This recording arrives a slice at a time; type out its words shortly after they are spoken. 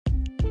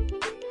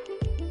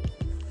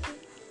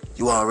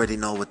You already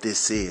know what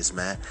this is,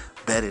 man.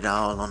 Bet it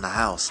all on the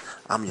house.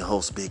 I'm your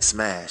host, Big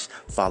Smash.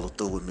 Follow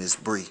through with Miss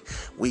Bree.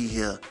 We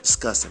here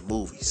discussing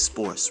movies,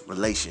 sports,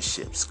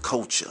 relationships,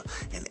 culture,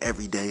 and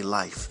everyday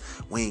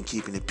life. We ain't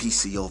keeping it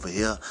PC over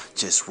here.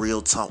 Just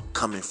real talk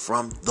coming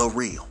from the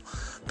real.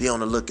 Be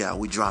on the lookout.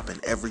 We dropping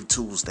every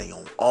Tuesday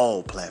on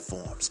all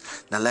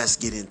platforms. Now let's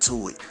get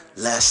into it.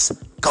 Let's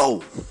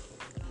go.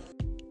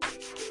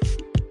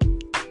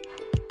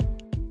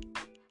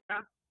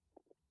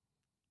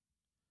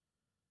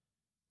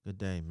 Good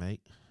day,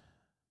 mate.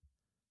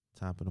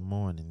 Top of the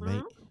morning,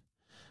 mate.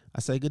 I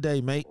say good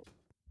day, mate.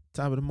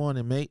 Top of the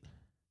morning, mate.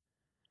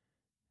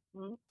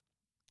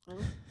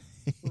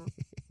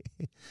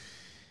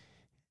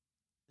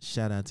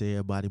 Shout out to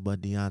everybody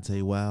but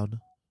Deontay Wilder.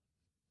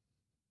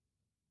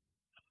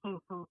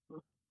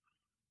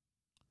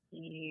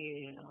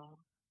 Yeah.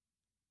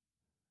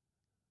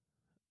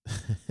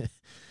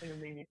 Wait a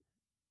minute.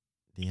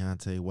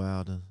 Deontay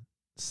Wilder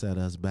set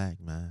us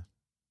back, man.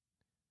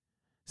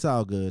 It's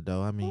all good,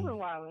 though. I mean,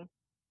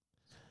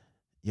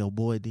 your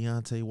boy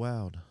Deontay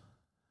Wilder.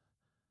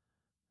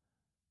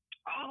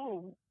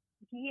 Oh,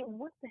 yeah,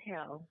 what the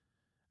hell?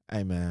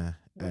 Hey, man.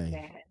 What's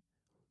that?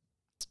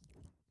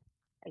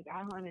 Like, I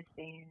don't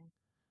understand.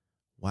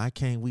 Why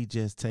can't we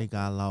just take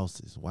our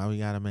losses? Why we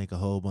got to make a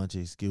whole bunch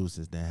of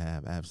excuses that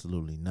have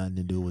absolutely nothing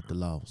to do with the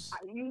loss?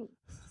 You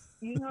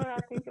know what I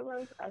think it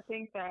was? I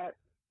think that,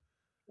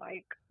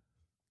 like,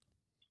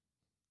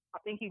 I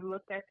think he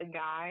looked at the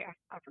guy.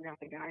 I forgot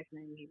the guy's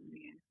name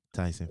again.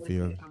 Tyson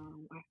Fury.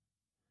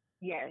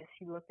 Yes,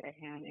 he looked at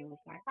him and was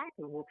like, I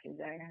can whoop his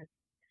ass.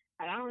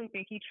 And I don't even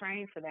think he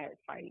trained for that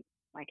fight,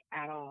 like,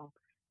 at all.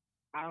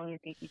 I don't even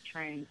think he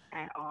trained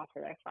at all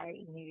for that fight.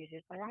 And he was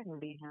just like, I can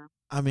beat him.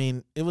 I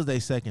mean, it was their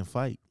second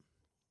fight.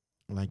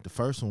 Like, the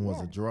first one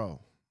was a draw.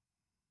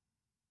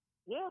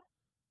 Yeah.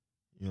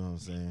 You know what I'm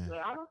saying?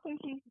 But I don't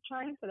think he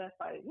trained for that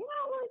fight. You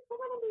know what? They're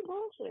going to be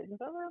bullshit.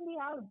 They're going to be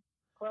out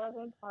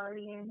clubbing,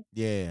 partying.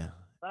 Yeah.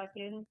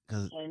 Fucking.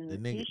 And the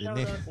nigga, he showed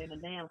up in a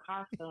damn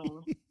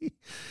costume.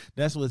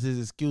 That's what his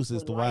excuse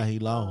as to why he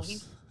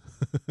lost.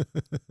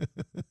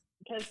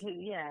 Because,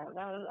 I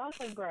was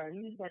like, bro,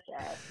 you just got your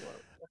ass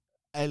whooped.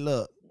 Hey,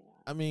 look. Yeah.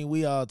 I mean,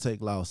 we all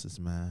take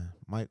losses, man.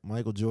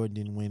 Michael Jordan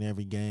didn't win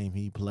every game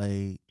he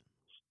played.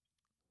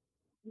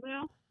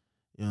 Yeah.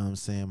 You know what I'm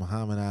saying?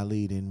 Muhammad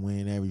Ali didn't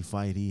win every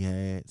fight he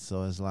had.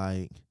 So it's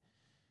like,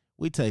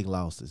 we take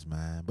losses,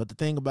 man. But the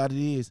thing about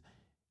it is,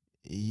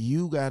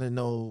 you got to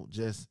know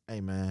just,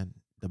 hey, man,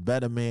 the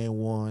better man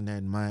won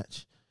that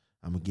match.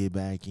 I'm going to get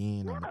back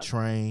in. I'm going to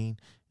train.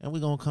 And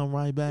we're going to come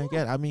right back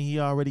at it. I mean, he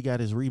already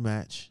got his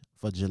rematch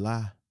for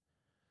July.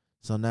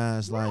 So now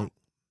it's like,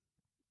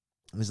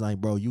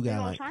 bro, you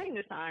got like train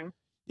this time.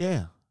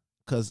 Yeah,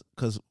 cause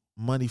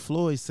Money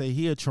Floyd say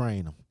he'll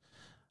train him.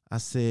 I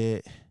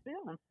said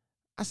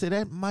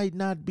that might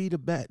not be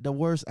the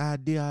worst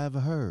idea I ever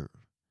heard.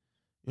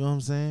 You know what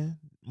I'm saying?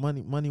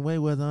 Money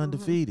Mayweather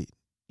undefeated.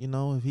 You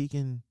know, if he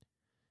can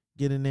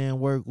get in there and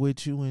work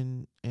with you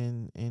and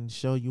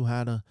show you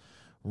how to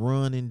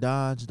run and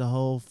dodge the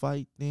whole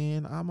fight,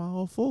 then I'm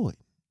all for it.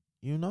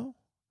 You know?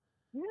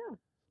 Yeah.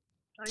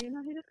 You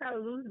know, he just gotta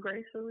lose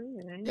gracefully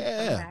and then come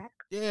back.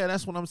 Yeah,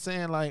 that's what I'm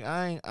saying. Like,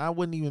 I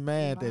wasn't even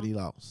mad that he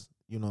lost.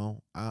 You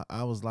know,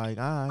 I was like,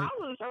 all right.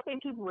 I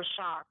think people were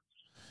shocked.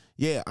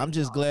 Yeah, I'm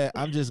just glad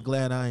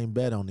I ain't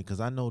bet on it, because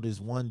I know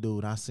this one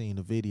dude, I seen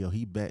the video,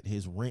 he bet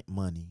his rent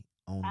money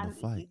on the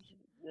fight.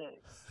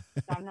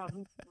 I know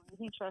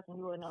he trusted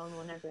you were the only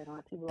one that bet on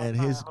it. And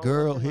his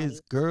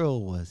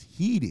girl was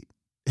heated.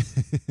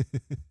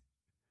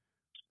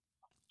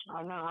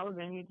 I know, I was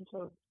in heated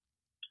too.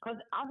 Because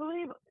I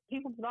believe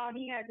people thought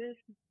he had this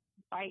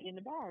fight in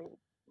the bag.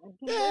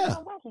 Yeah.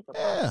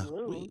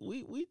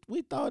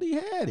 We thought he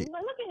had it.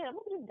 Like, look at him,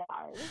 look at this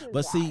guy.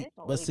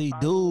 But see,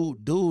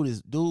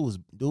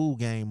 dude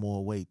gained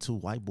more weight too.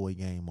 White boy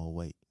gained more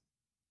weight.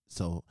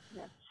 So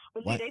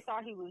But see, they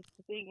thought he was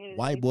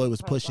white boy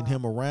was pushing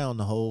him around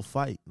the whole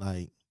fight,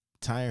 like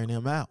tiring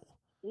him out.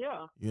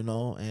 Yeah. You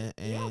know,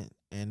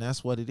 and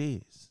that's what it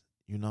is,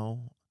 you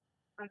know.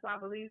 That's what I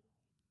believe.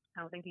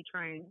 I don't think he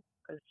trained,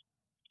 because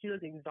he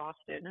was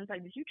exhausted. And I was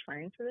like, did you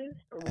train for this?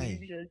 Or were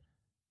you just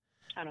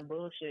kind of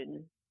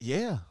bullshitting?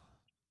 Yeah.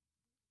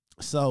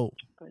 So,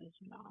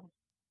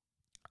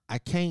 I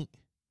can't,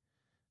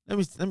 let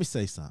me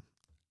say something.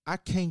 I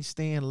can't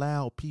stand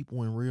loud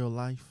people in real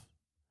life.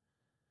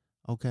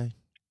 Okay?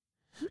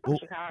 From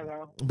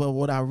Chicago. But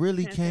what I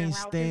really can't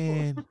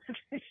stand,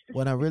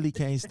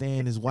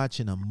 is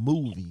watching a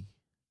movie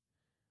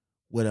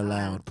with a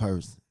loud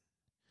person.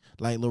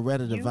 Like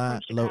Loretta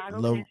Devine,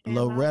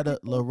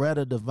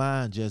 Loretta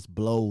Devine just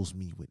blows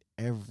me with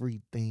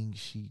everything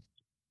she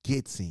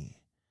gets in.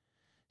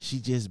 She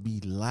just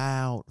be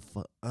loud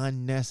for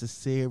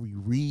unnecessary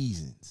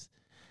reasons.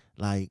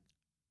 Like,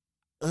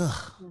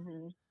 ugh.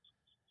 Mm-hmm.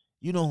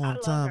 You know what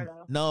I'm talking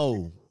about?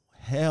 No,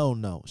 hell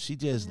no. She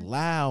just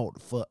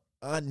loud for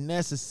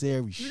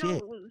unnecessary shit. You know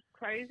what was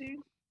crazy?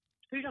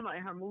 Who you talking about,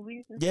 in her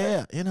movies?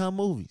 Yeah, in her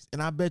movies.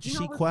 And I bet you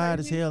she quiet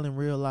as hell in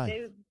real life.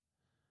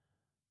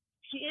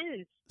 She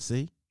is.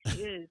 See?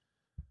 She is.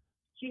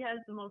 She has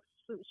the most.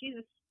 She's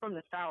from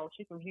the South.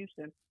 She's from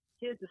Houston.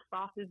 She has the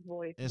softest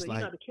voice. It's but like,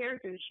 you know, the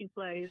character that she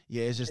plays.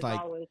 Yeah, it's just like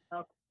always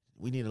up.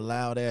 We need a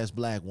loud ass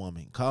black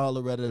woman. Call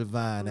Loretta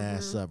Devine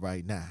ass up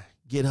right now.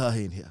 Get her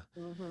in here.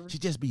 She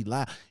just be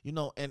loud,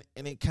 and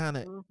it kind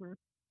of.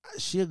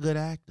 She a good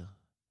actor.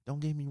 Don't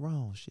get me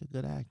wrong. She a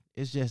good actor.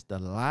 It's just the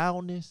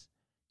loudness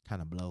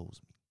kind of blows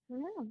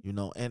me.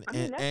 Yeah.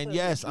 And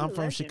yes, I'm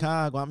from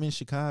Chicago. I'm in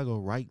Chicago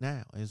right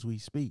now as we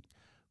speak.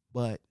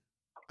 But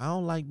I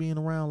don't like being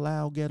around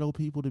loud ghetto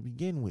people to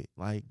begin with.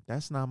 Like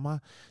that's not my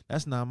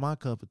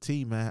cup of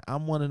tea, man.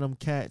 I'm one of them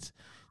cats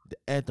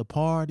at the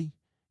party.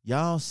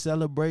 Y'all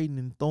celebrating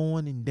and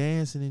throwing and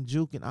dancing and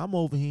juking. I'm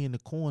over here in the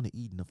corner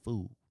eating the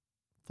food.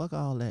 Fuck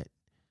all that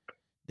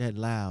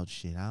loud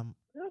shit.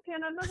 Okay,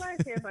 no,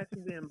 nobody cares about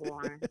you being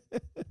boring.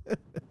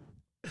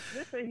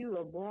 Just say you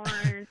were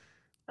boring,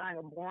 like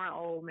a boring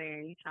old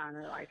man. You trying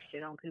to like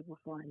shit on people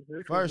for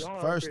First of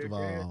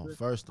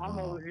all, I'm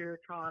over here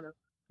trying to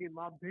get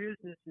my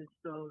business and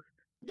stuff.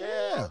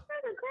 Yeah, that's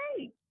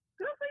great.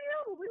 Good for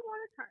you.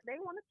 They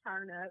want to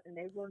turn up, and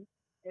they want,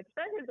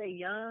 especially if they're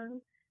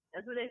young.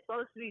 That's what they're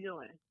supposed to be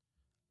doing.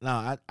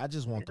 No, I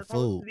just want the food.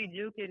 Supposed to be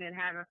juking and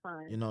having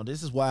fun.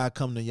 This is why I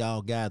come to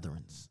y'all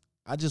gatherings.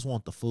 I just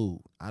want the food.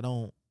 I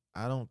don't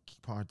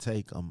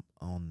partake on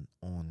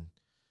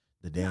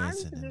the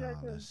dancing and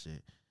all that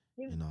shit.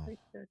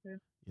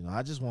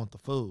 I just want the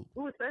food.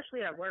 Ooh,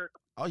 especially at work.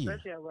 Oh yeah.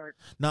 Especially at work.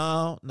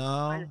 No,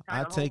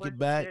 I take it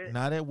back.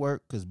 Not at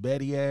work, because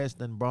Betty ass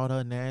done brought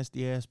her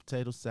nasty ass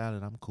potato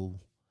salad. I'm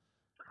cool.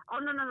 Oh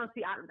no!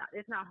 See,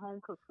 it's not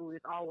home cooked food.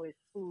 It's always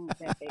food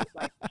that they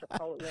like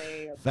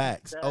Chipotle. Or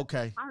Facts. Pizza.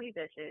 Okay. I don't eat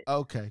that shit.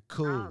 Okay.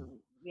 Cool.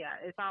 Yeah,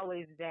 it's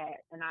always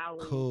that, and I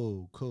always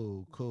cool.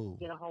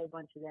 Get a whole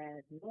bunch of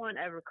that. No one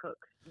ever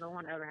cooks. No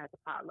one ever has a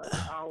potluck.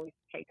 It's always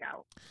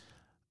takeout.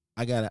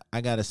 I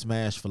got a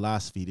smash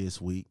philosophy this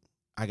week.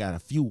 I got a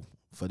few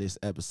for this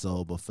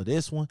episode, but for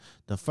this one,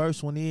 the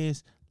first one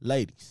is,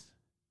 ladies,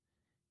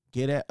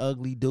 get that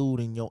ugly dude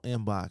in your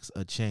inbox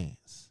a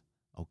chance.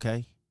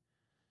 Okay.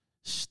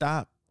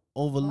 Stop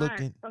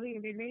overlooking. So he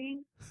can be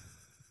mean?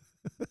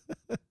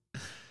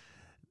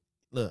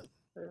 Look,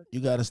 you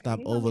got to stop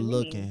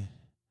overlooking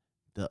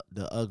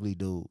the ugly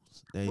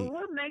dudes. Well,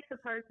 what makes a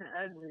person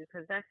ugly?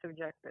 Because that's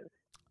subjective.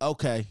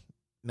 Okay.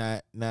 Now,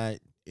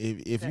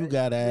 if you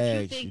got to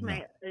ask, you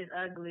think is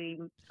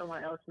ugly,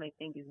 someone else may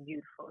think is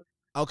beautiful.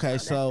 Okay,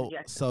 so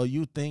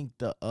you think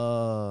the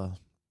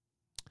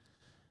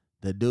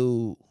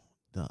dude,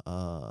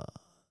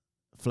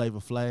 Flavor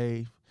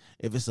Flav,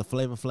 if it's a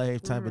Flavor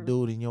Flav type of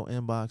dude in your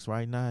inbox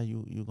right now,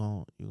 you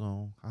gonna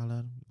holler at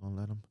him? You gonna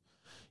let him?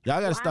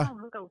 Y'all gotta start. I don't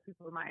hook up with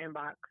people in my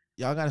inbox.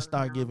 Y'all gotta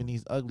start giving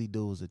these ugly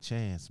dudes a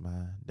chance,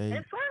 man.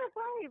 It's Flavor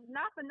Flav,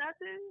 not for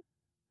nothing.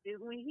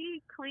 When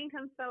he cleaned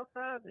himself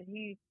up and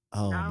he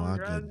not on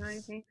drugs or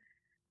anything,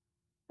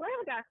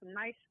 Flavor got some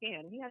nice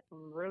skin. He has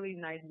some really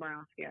nice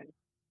brown skin.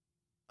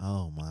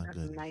 Oh my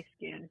goodness. Some nice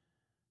skin.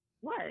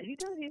 What? He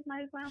does. He has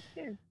nice brown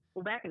skin.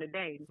 Well, back in the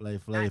day.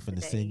 Flav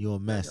finna send you a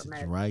message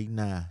right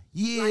now.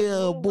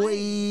 Yeah,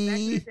 boy. Back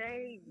in the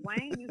day,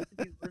 Wayne used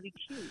to be really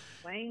cute.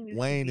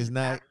 Wayne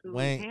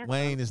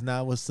is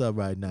not what's up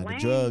right now. The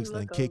drugs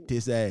done kicked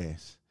his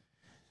ass.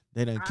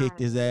 They done kicked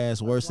his ass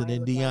worse than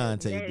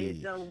Deontay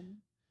did.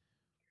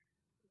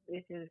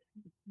 This is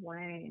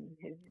Wayne.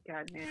 His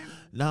goddamn.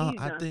 No,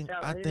 I think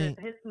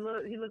his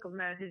look. He look a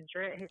mess. His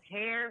dread, his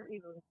hair, he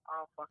was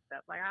all fucked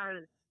up. Like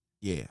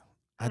yeah.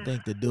 I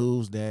think the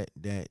dudes that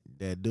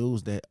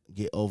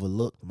get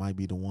overlooked might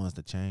be the ones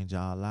that change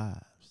our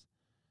lives.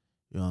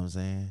 You know what I'm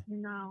saying?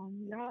 No.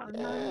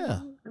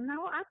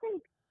 I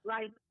think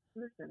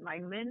listen,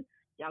 men,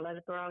 y'all let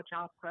it throw out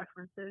y'all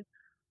preferences.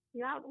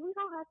 Yeah, we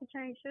don't have to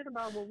change shit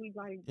about what we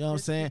like. You know what I'm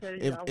saying?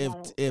 If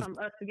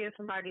us to give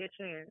somebody a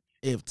chance.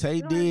 If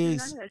Tay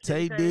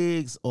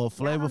Diggs or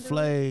Flavor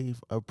Flav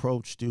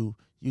approached you,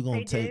 you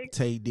gonna take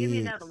Tay Diggs. Give me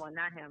another one,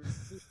 not him.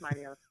 He's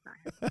somebody else, not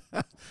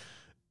him.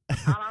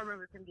 All I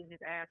remember is him getting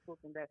his ass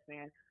whooped in Best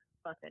Man.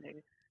 Fuck that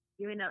nigga.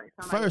 Give me another.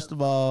 First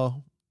of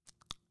all,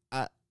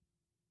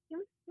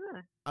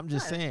 I'm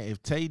just saying,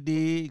 if Tay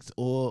Diggs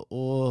or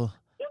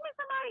give me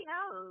somebody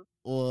else.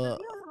 Or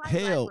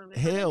hell,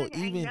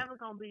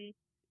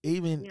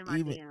 even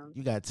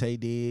you got Tay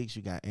Diggs,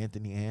 you got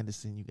Anthony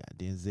Anderson, you got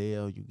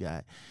Denzel,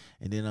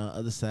 and then on the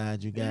other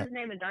side you got. His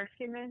name is dark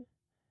skin man.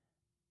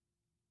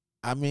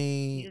 I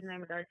mean, his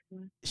name is dark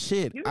skin.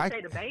 Shit, you can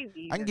say the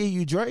baby. I can give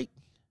you Drake.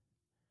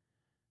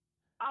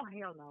 Oh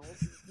hell no,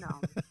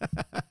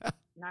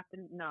 not the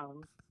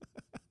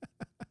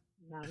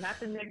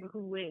nigga who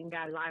went and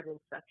got libel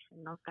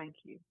section. No, thank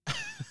you.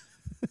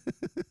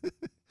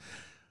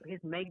 His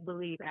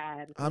make-believe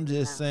ad. I'm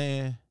just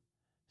saying,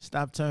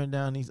 stop turning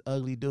down these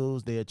ugly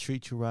dudes. They'll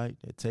treat you right.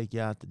 They'll take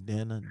you out to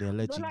dinner. They'll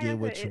let you get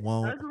what you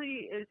want.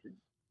 Ugly is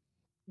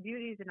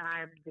beauty's an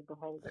eye of the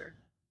beholder.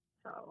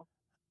 So.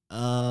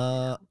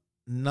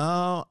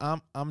 No,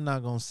 I'm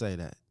not gonna say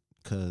that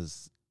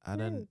because I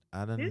done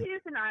Beauty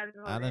is an eye of the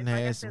beholder. I done like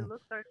had I some. said,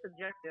 looks are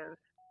subjective.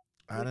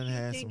 I What done you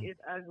had think some. is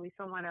ugly,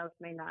 someone else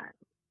may not.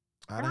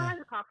 I I don't done. like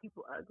to call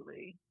people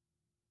ugly.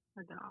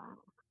 I don't.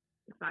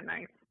 It's not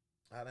nice.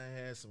 I done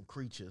had some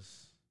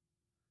creatures.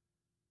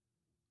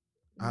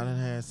 I done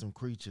No. had some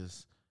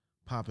creatures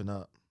popping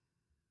up.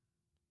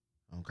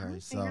 I Okay,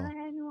 don't think I so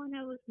had anyone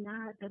that was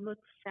not that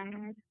looked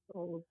sad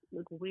or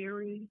looked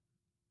weary.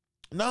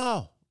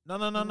 no, no,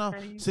 no, no, no.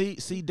 Okay.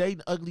 See,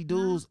 dating ugly No.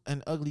 dudes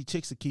and ugly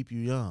chicks will keep you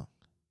young.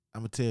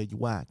 I'm gonna tell you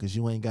why, because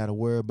you ain't got to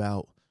worry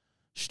about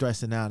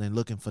stressing out and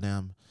looking for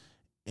them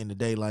in the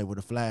daylight with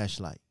a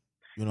flashlight.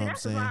 You know See, what I'm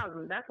that's the saying?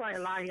 problem. That's why a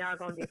lot of y'all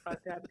gonna get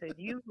fucked up because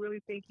you really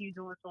think you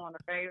doing someone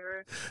a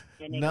favor,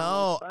 and they gonna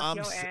No, fuck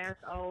your ass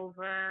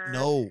over.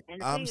 no.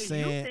 And the I'm thing is, you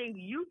saying think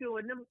you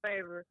doing them a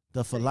favor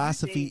the because you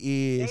philosophy think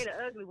they is the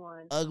ugly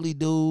one, ugly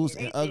dudes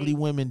and and they ugly think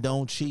women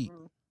don't cheat.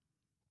 mm,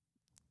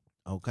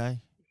 Okay,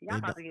 y'all they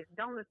about don't. to get.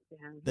 Don't listen to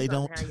him. He They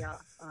about don't. to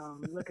have y'all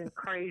looking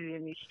crazy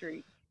in these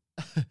streets.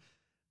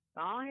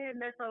 Go ahead and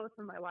mess over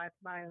somebody. Why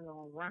somebody's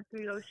gonna run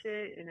through your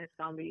shit, and it's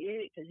gonna be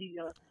it because you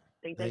gonna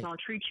think they're They gonna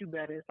treat you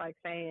better. It's like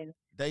saying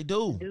they the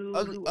do. dude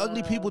Ugly who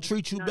ugly people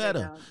treat you no they better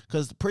don't.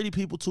 because pretty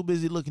people too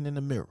busy looking in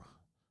the mirror.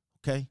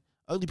 Okay,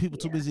 ugly people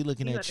too Yeah. busy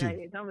looking He gonna at you.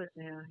 say, don't listen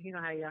to him. You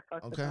know how y'all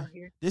fucked up Okay, out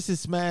here. this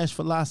is Smash You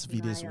philosophy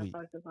know how this y'all week.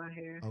 fucked up out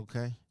here.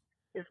 Okay,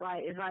 It's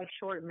like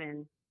short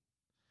men.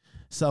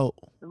 so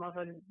The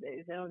motherfuckers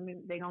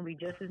they gonna be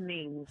just as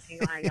mean. You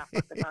know how y'all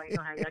fucked up out here. You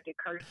know how y'all get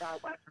cursed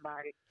out by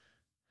somebody.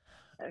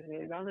 That's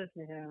it. Don't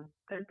listen to him.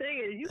 Cause the thing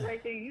is, you may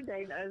think you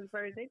dating the other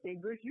person. They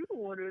think, bitch, you the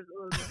one that's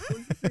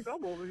you think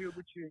I'm over here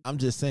with you. I'm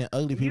just saying,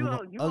 ugly You people,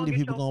 gonna you gonna ugly get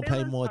people your gonna pay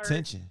feelings more hurt.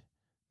 attention.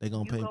 They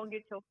gonna You pay. gonna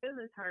get your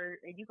feelings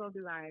hurt, and you gonna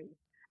be like,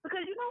 because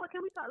you know what?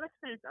 Can we talk? Let's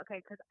finish. Okay,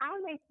 because I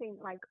may think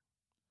like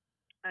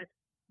as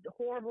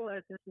horrible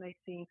as this may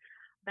seem,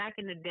 back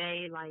in the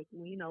day, like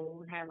you know, when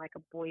we had like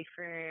a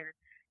boyfriend,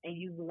 and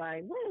you were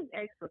like, what does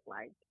X look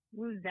like?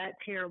 We was that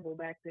terrible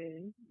back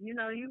then. You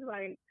know, you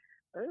like,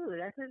 oh,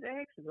 that's his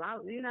ex.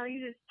 You know,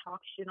 you just talk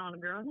shit on a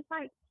girl. And it's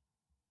like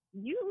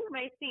you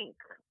may think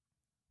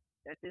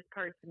that this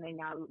person may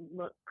not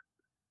look,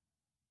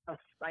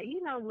 like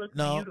you know, look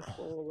No,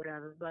 beautiful or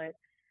whatever, but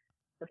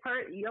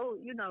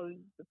you know,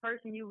 the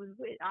person you was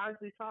with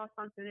obviously saw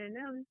something in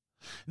them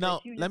that no.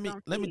 you Let just me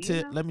don't let me see.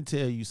 You tell know. let me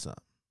tell you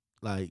something.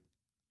 Like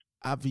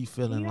I be And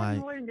feeling you gotta be like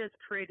more than just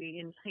pretty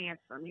and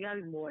handsome. You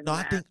gotta be more no.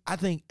 than that. I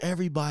think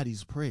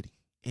everybody's pretty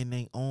in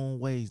their own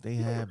ways. They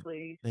have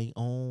Please. their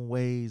own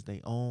ways, their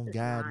own Just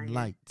guiding lying.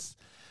 lights.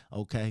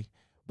 Okay,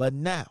 but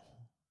now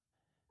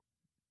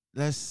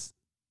let's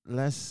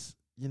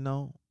you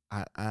know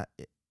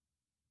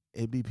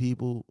it be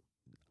people,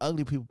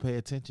 ugly people pay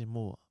attention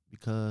more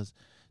because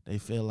they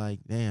feel like,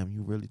 damn,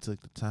 you really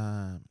took the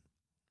time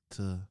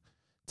to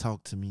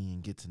talk to me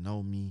and get to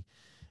know me,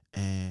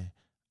 and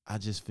I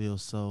just feel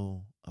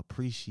so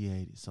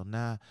appreciated. So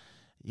now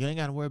you ain't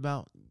gotta worry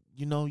about,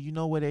 you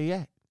know where they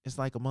at. It's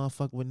like a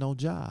motherfucker with no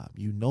job.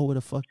 You know where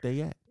the fuck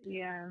they at.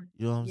 Yeah.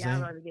 You know what I'm Yeah, I'd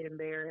saying? rather get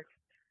embarrassed.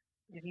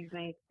 If you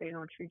think they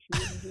don't treat you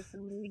any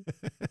differently,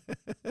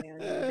 yeah,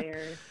 get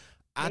embarrassed.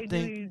 I They do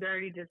think you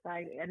dirty just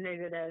like a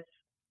nigga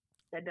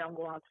that don't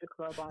go out to the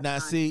club all the now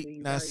time to do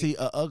you dirty. see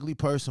a ugly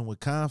person with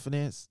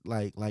confidence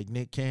like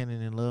Nick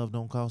Cannon in Love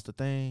Don't Cost a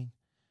Thing.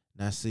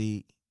 Now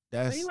see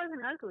But he that's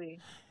wasn't ugly.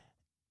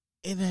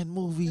 in that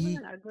movie. He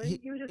wasn't ugly.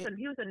 He was just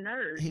he was a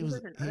nerd. He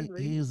wasn't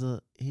ugly.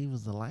 He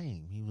was a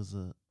lame. He was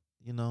a,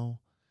 you know,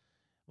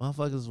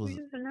 motherfuckers He was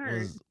just a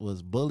nerd.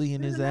 was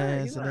bullying He was his a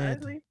nerd. He ass and wasn't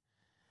everything. ugly.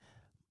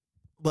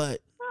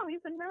 But No, he's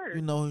a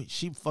you nerd. know,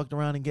 she fucked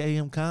around and gave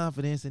him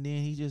confidence, and then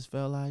he just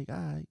felt like, all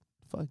right,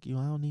 fuck you,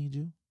 I don't need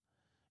you.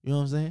 You know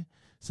what I'm saying?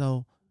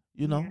 So,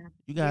 you know, Yeah.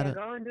 you gotta. Yeah,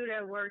 go and do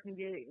that work and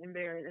get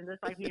embarrassed. And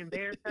just like he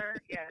embarrassed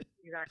her, yeah,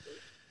 exactly.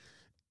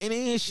 And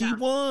then she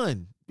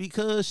won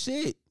because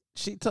shit,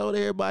 she told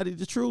everybody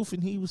the truth,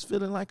 and he was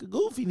feeling like a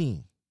goofy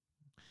then.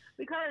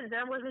 Because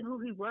that wasn't who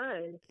he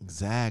was.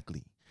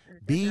 Exactly.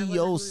 Be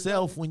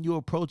yourself when you're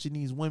approaching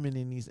these women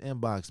in these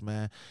inbox,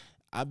 man.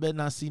 I bet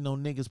not see no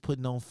niggas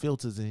putting on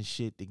filters and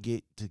shit to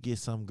get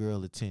some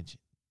girl attention.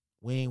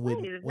 We ain't with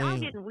y'all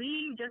getting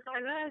weed just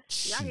like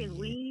us. Y'all getting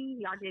weed.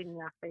 Y'all getting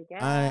y'all fake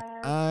ass.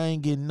 I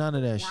ain't getting none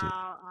of that shit.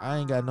 I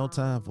ain't got no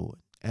time for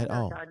it at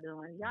all. What y'all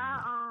doing?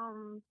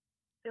 Y'all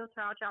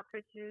filter out y'all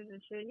pictures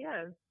and shit.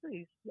 Yeah,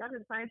 please. Y'all do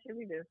the same shit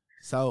we do.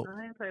 So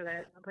I ain't play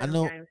that. I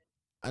play games.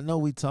 I know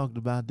we talked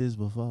about this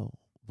before,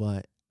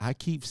 but I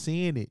keep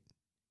seeing it.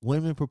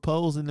 Women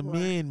proposing to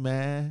men,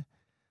 man.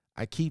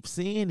 I keep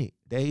seeing it.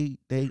 They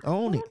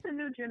own it. It's a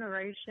new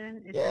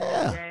generation. It's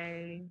yeah. a new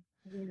day,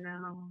 you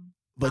know.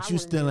 But you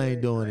still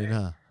ain't doing it,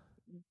 huh?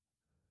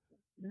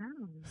 No.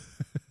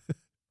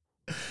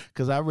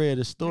 Because I read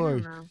a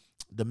story.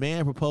 The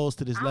man proposed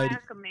to this lady.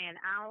 I'll ask a man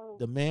out.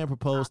 The man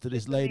proposed to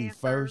this lady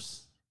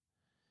first.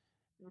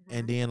 Mm-hmm.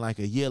 And then like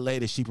a year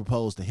later, she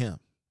proposed to him.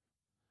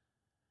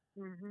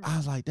 Mm-hmm. I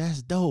was like,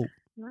 that's dope.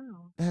 No.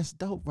 That's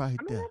dope right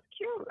there. That's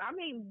cute. I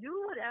mean,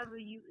 do whatever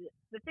you.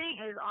 The thing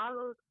is, all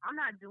those. I'm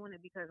not doing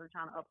it because I'm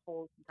trying to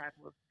uphold some type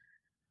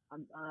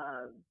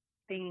of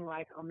thing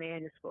like a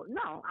man is supposed.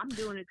 No, I'm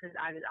doing it because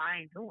I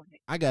ain't doing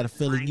it. I got a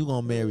feeling you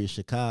gonna marry a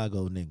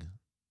Chicago nigga.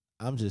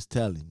 I'm just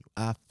telling you.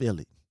 I feel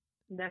it.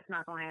 That's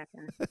not gonna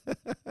happen.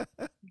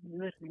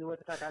 Listen to what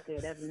the fuck I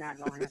said. That's not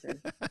gonna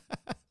happen.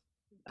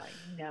 Like,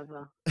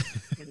 never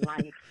in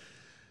life.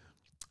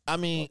 I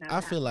mean,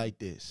 I feel like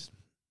this.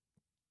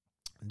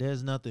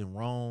 There's nothing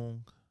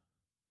wrong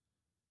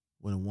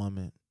with a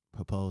woman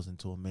proposing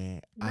to a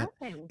man.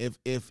 Nothing. If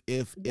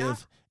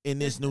in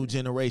this new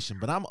generation,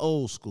 but I'm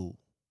old school.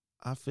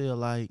 I feel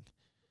like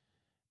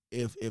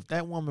if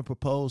that woman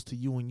proposed to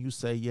you and you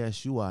say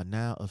yes, you are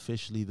now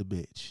officially the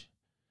bitch.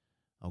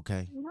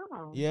 Okay?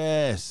 No.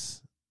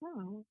 Yes.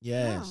 No.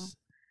 Yes.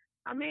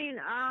 No. I mean,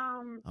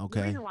 okay.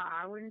 The reason why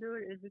I wouldn't do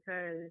it is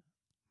because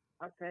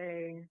I'll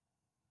say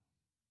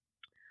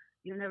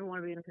you never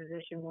want to be in a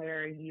position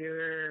where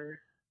you're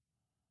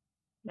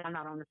not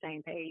on the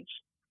same page.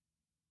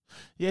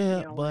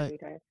 Yeah, but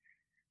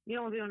you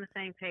don't want to be on the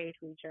same page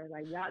with each other.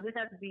 Like, y'all, this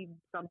has to be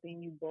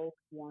something you both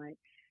want.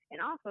 And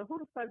also, who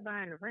the fuck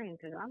buying the ring?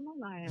 Because I'm not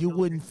buying. You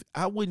wouldn't.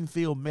 I wouldn't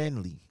feel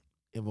manly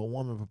if a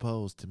woman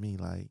proposed to me.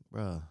 Like,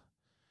 bruh.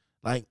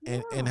 Like,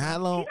 no, and how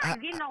long? She's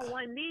not getting on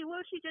one knee.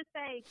 Will she just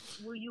say,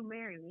 "Will you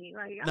marry me?"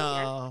 Like,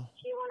 no,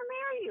 she want to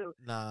marry you.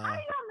 Nah. How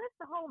do y'all miss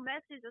the whole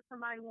message of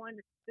somebody wanting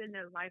to spend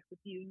their life with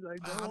you? Like,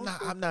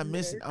 I'm not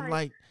missing. I'm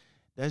like,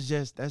 that's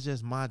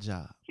just my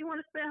job. She want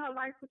to spend her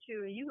life with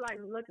you, and you like,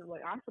 look at what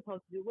I'm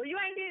supposed to do. Well, you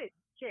ain't did it.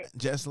 Shit.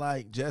 Just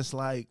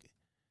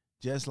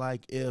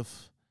like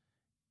if.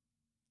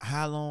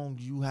 How long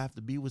do you have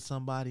to be with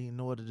somebody in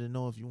order to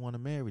know if you want to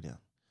marry them?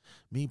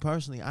 Me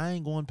personally, I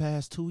ain't going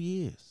past 2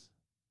 years.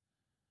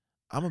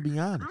 I'm gonna be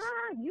honest.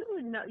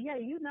 You know, yeah,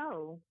 you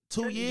know.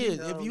 2 years.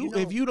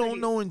 If you don't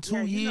know in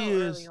 2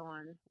 years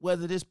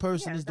whether this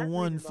person is the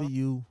one for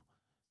you,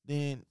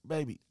 then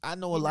baby, I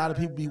know a lot of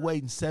people be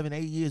waiting 7,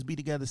 8 years, be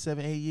together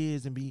 7, 8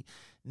 years, and be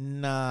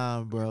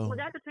nah, bro. Well,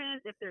 that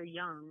depends if they're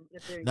young.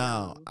 If they're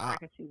young, I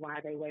can see why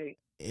they wait.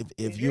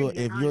 If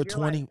you're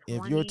 20,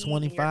 if you're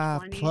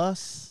 25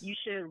 plus, you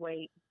should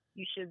wait.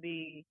 You should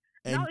be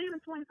no, even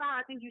 25.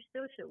 I think you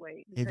still should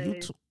wait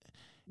because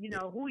you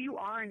know who you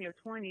are in your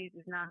 20s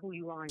is not who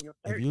you are in your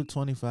 30s. If you're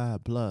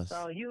 25 plus,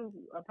 so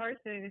a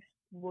person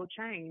will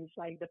change.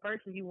 Like the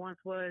person you once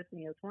was in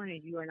your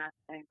 20s, you are not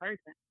the same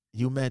person.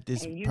 You met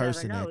this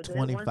person at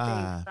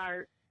 25,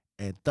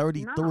 at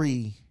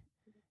 33,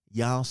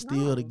 y'all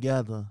still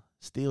together.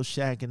 Still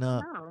shacking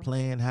up,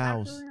 playing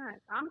house. Absolutely not.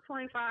 I'm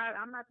 25.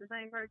 I'm not the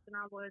same person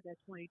I was at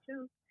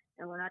 22.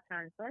 And when I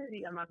turn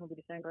 30, I'm not going to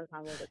be the same person I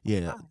was at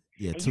 25.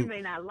 Yeah. And you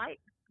may not like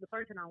the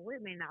person I'm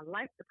with, may not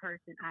like the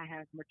person I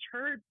have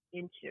matured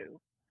into.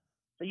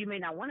 So you may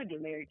not want to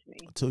get married to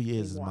me. 2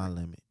 years is my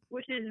limit.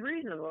 Which is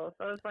reasonable.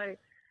 So it's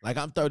like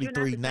I'm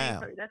 33 now.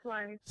 That's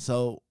why.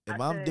 So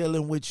if I'm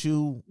dealing with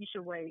you, you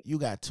should wait. You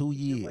got 2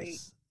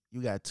 years.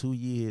 You got 2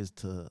 years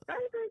to. 33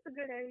 is a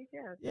good age,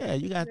 yeah. Yeah,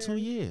 you got 2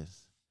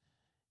 years.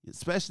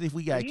 Especially if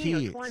we got kids.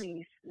 In your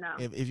 20s, no.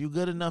 If you're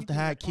good enough to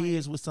have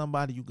kids with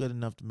somebody, you're good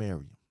enough to marry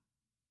them.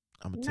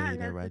 I'm going to tell you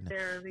that right now.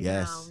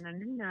 Yes.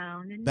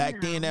 No.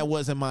 Back then, that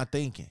wasn't my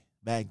thinking.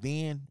 Back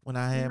then, when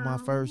I had my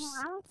first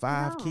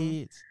 5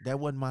 kids, that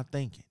wasn't my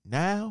thinking.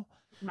 Now.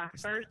 My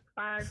first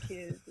 5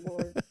 kids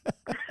was.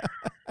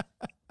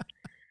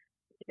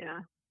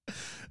 Yeah.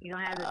 You don't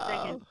have the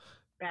second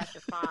batch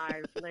of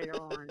 5 later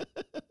on.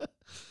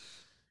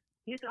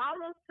 He's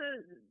almost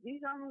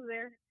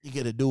there. You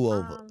get a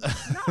do-over.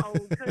 No,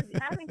 because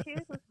having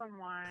kids with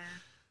someone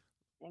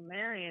and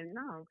marrying,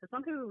 no. Because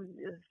some people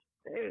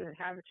they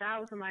have a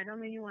child with somebody, don't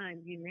mean you want to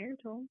get married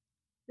to them.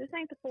 This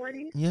ain't the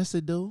 40s. Yes,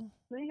 it do.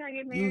 So you gotta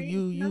get married.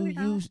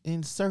 You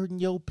inserting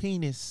your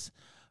penis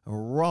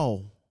raw.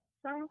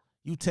 So?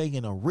 You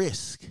taking a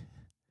risk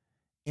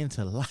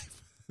into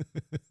life.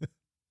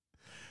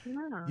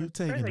 No, you're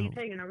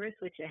taking a risk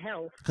with your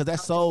health. Because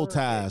that's soul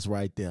ties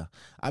right there.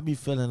 I be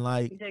feeling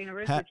like you're taking a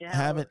risk with your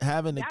health.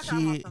 having a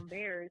kid,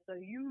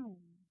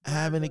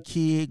 having a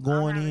kid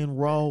going in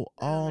raw,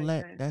 all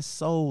that's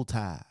soul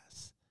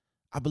ties.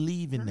 I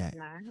believe in that.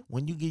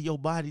 When you give your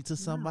body to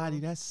somebody,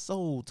 that's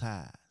soul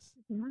ties.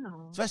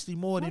 No, especially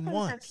more than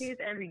once. Have kids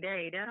every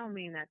day. That don't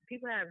mean that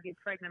people get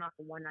pregnant off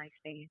a one night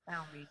stand. That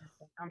don't mean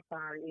that. I'm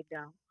sorry, it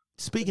don't.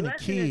 Speaking of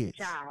kids,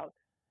 child,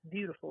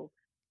 beautiful.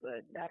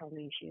 But that don't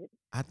mean shit.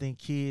 I think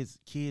kids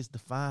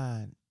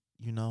define,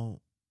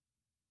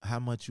 how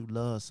much you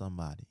love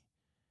somebody.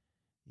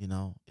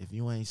 If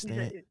you ain't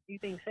stand. You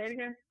think say it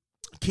again?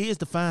 Kids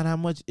define how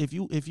much if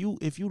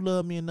you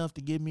love me enough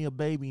to give me a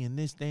baby in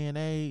this day and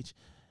age.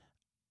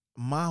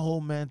 My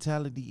whole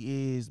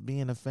mentality is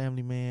being a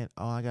family man.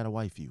 Oh, I gotta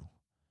wife you.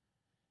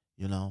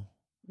 No.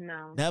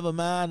 Never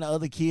mind the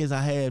other kids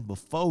I had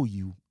before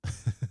you.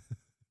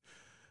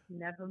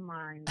 Never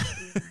mind.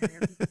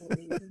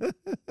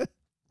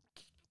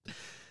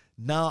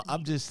 No,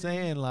 I'm just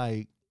saying,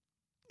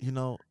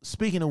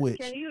 speaking of which.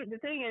 The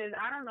thing is,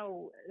 I don't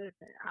know.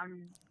 Listen,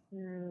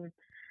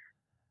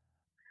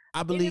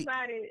 I believe.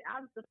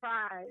 I'm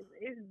surprised.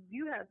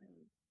 You have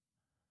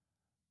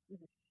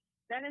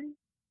 7?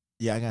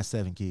 Yeah, I got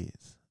 7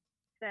 kids.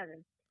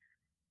 7.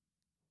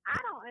 I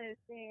don't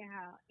understand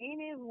how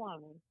any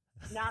woman.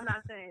 No, I'm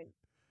not saying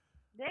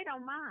they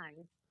don't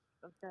mind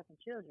of 7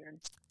 children.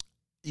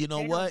 You know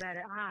They what? don't bat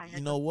an eye.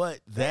 You know what?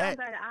 They don't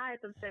bat an eye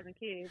at them 7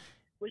 kids,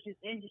 which is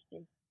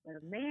interesting. But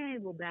a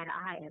man will bat an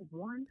eye at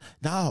one.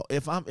 No,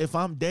 if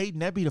I'm dating,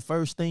 that'd be the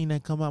first thing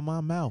that come out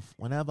my mouth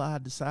whenever I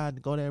decide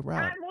to go that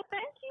route. Well,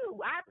 thank you.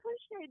 I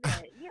appreciate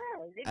that. Yeah.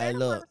 Hey,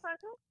 look,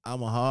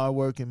 I'm a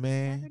hard-working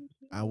man.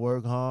 I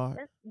work hard.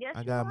 Yes,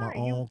 I got my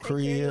own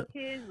crib.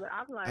 Kids,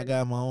 like, I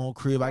got my own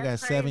crib. I got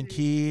 7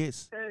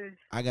 kids.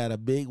 I got a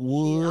big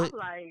wood.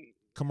 Like,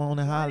 come on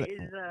and holler.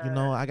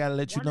 I gotta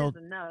let you know.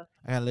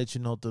 I gotta let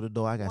you know through the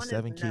door. I got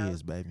 7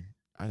 kids, baby.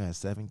 I got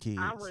 7 kids.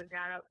 I would have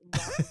got up and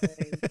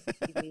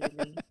walked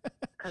immediately.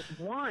 Because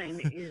one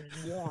is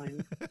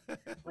one.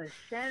 But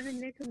 7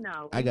 niggas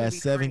know. I got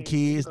 7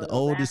 kids. The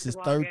oldest is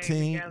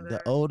 13.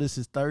 The oldest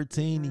is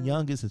 13. The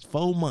youngest is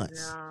 4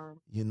 months. No.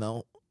 You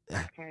know.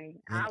 Okay.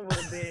 I would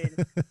have been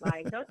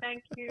like, no,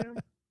 thank you.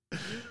 You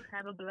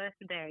have a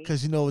blessed day.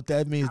 Because you know what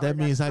that means? That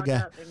means I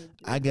got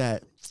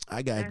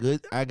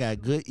good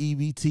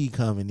EBT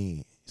coming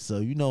in. So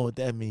you know what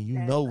that means. You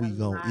know we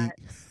gonna eat.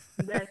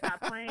 That's our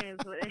plans.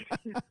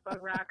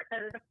 Fuck around,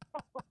 cut it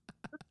off.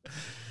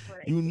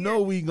 You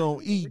know we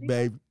gonna eat,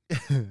 baby.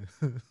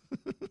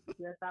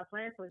 That's our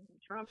plans for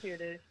Trump here.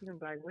 This you gonna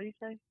be like, what do you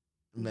say?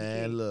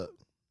 Man, look.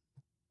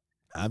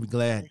 I'll be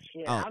glad.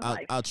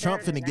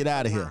 Trump finna get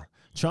out of here.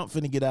 Trump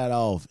finna get out of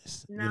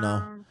office.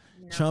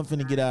 Trump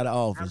finna get out of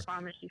office. I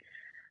promise you.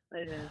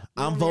 Listen,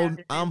 I'm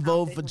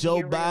voting for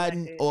Joe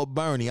Biden or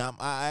Bernie.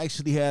 I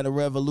actually had a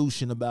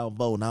revolution about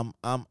voting.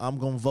 I'm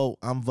gonna vote.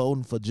 I'm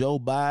voting for Joe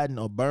Biden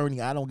or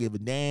Bernie. I don't give a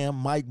damn.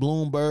 Mike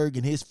Bloomberg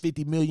and his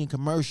 50 million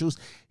commercials.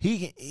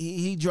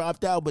 He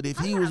dropped out, but if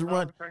he was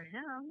running for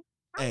him.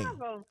 I'm not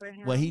voting for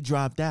him. Well, he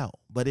dropped out.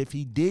 But if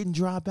he didn't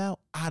drop out,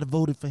 I'd have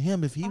voted for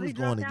him if he was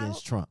going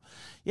against Trump.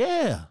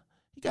 Yeah.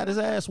 He got his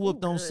ass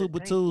whooped on Super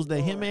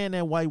Tuesday. Him and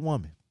that white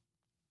woman.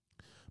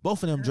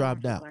 Both of them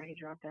dropped out. He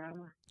dropped out.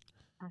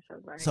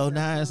 So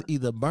now it's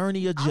either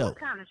Bernie or Joe. I was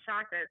kind of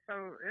shocked that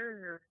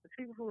the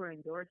people who were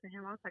endorsing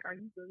him. I was like, "Are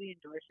you really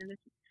endorsing this?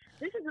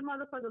 This is the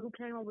motherfucker who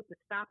came up with the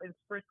stop and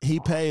frisk." He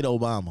paid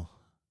Obama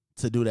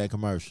to do that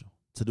commercial,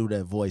 to do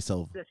that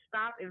voiceover. The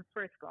stop and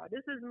frisk law.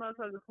 This is the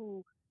motherfucker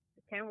who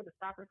came with the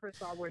stop and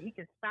frisk law, where he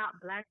can stop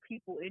black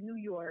people in New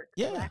York,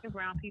 black and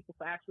brown people,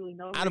 for absolutely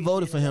no reason. I'd have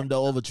voted for him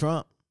though over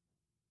Trump.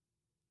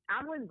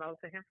 I wouldn't vote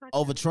for him.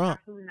 Over Trump.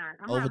 Absolutely not.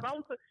 I'm not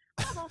voting for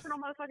no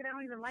motherfucker that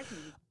don't even like me.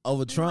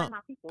 Over Trump.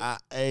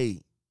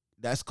 Hey,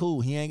 that's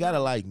cool. He ain't gotta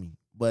like me.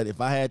 But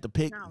if I had to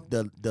pick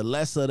the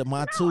lesser of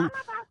my two, I'm not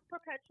about to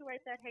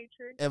perpetuate that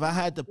hatred. If I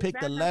had to pick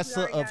the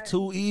lesser of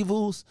two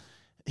evils,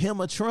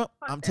 him or Trump,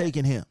 I'm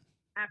taking him.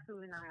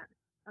 Absolutely not.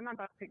 I'm not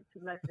about to pick two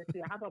lesser.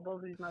 How about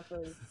both of these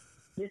motherfuckers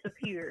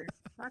disappear?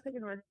 I'm not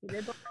taking the rest of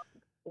them.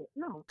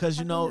 No. Because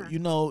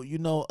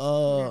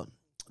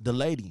the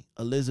lady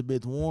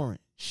Elizabeth Warren,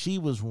 she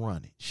was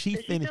running. She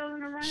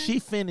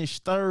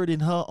finished third in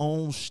her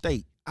own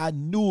state. I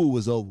knew it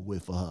was over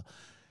with for her.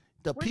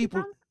 The Where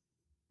people,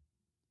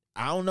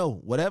 I don't know.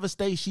 Whatever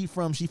state she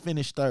from, she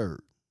finished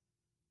third.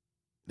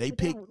 They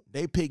picked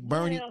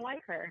Bernie. They don't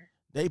like her.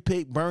 They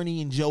picked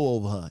Bernie and Joe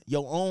over her.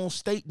 Your own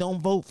state don't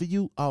vote for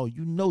you. Oh,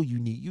 you know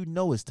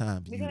it's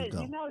time for you to go.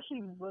 Because you know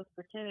she was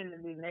pretending to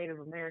be Native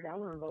American. I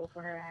wouldn't vote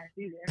for her ass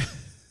either.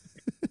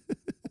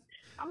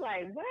 I'm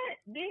like, what,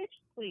 bitch?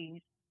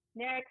 Please,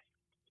 next.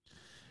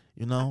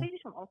 You know, I think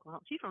she's from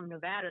Oklahoma. She's from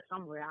Nevada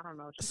somewhere. I don't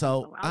know.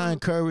 So I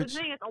encourage. The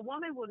thing is, a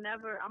woman will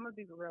never. I'm gonna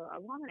be real. A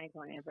woman ain't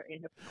gonna ever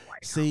end up in the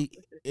White House. See,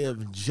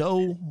 if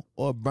Joe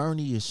or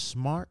Bernie is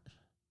smart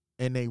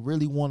and they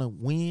really want to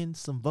win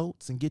some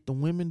votes and get the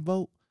women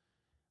vote,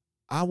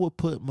 I would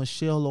put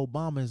Michelle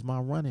Obama as my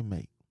running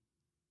mate.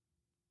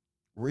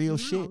 Real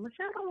shit.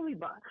 Michelle don't be.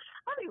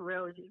 I'll be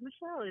real with you.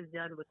 Michelle is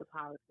done with the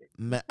politics.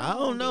 Man, I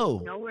don't know.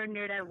 Nowhere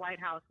near that White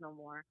House no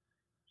more.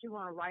 She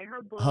want to write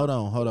her book. Hold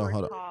on.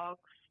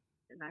 Talks,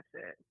 and that's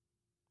it.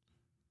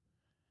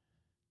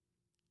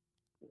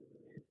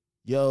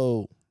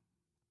 Yo.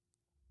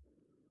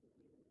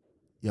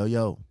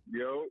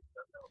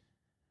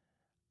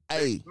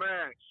 Hey,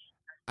 Smash.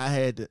 I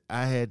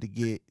had to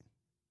get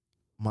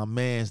my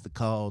man's to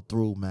call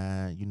through,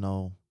 man. You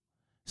know,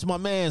 it's my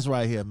man's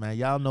right here, man.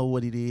 Y'all know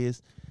what it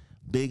is.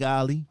 Big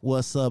Ollie,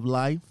 what's up,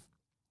 life?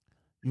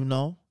 You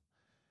know.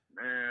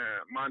 Man,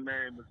 my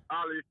name is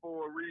Ollie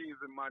for a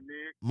reason, my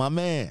nigga. My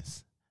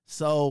man's.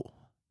 So.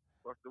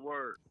 What's the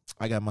word?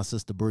 I got my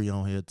sister Bree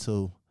on here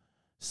too.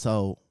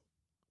 So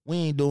we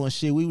ain't doing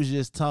shit. We was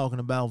just talking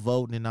about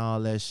voting and all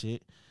that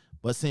shit.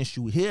 But since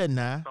you here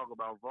now. Talk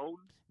about voting?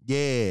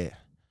 Yeah.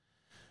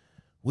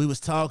 We was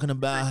talking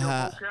about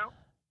how. Vote count?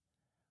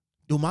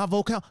 Do my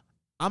vote count?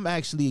 I'm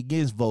actually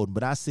against voting,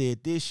 but I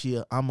said this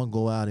year I'm gonna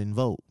go out and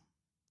vote.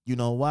 You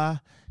know why?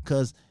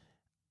 Because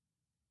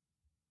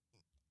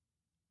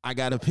I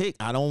gotta pick.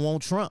 I don't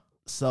want Trump.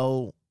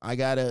 So I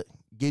gotta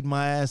get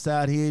my ass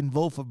out here and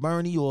vote for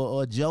Bernie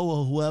or Joe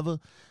or whoever.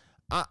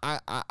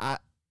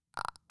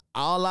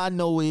 All I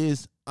know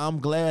is I'm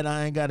glad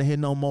I ain't got to hear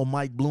no more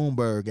Mike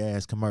Bloomberg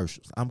ass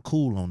commercials. I'm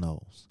cool on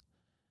those.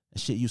 That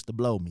shit used to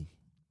blow me.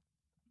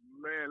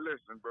 Man,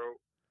 listen, bro.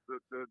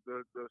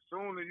 The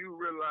sooner you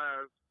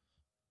realize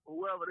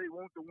whoever they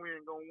want to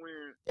win gonna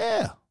win,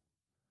 Yeah.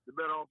 the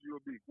better off you'll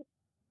be.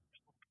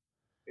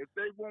 If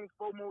they want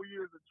 4 more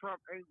years of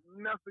Trump, ain't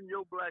nothing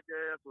your black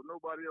ass or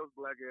nobody else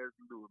black ass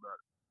can do about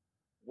it.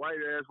 White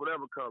ass,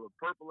 whatever color,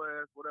 purple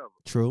ass, whatever.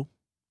 True.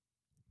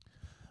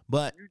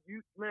 But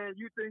you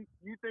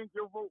think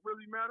your vote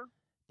really matters?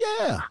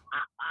 Yeah.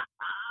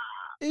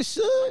 It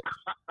should.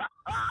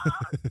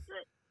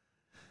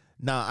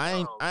 No,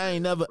 I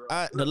ain't never.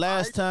 The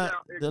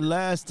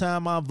last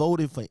time I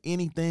voted for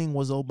anything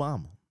was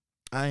Obama.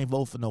 I ain't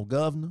vote for no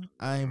governor.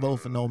 I ain't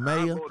vote for no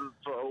mayor. I voted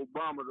for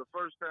Obama the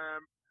first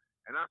time,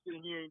 and I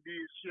seen he ain't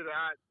did shit.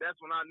 That's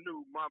when I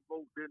knew my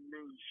vote didn't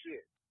mean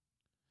shit.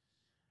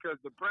 Because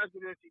the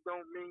presidency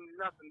don't mean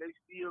nothing. They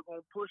still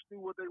gonna push through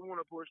what they want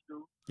to push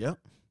through. Yep.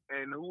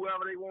 And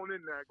whoever they want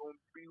in there gonna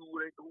be who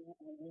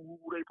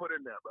they put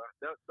in there, bro.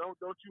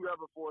 Don't you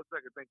ever for a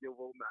second think your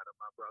vote matter,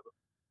 my brother.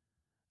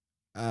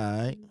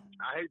 All right.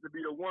 I hate to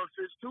be the one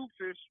fish, two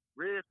fish,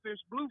 red fish,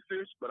 blue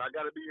fish, but I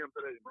gotta be him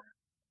today, man.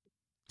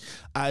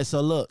 All right.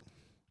 So look,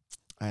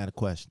 I had a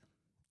question.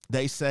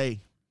 They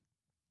say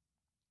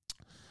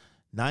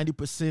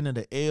 90% of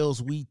the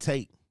L's we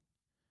take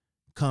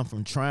come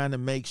from trying to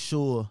make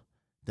sure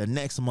the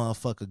next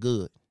motherfucker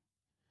good.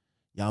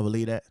 Y'all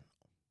believe that?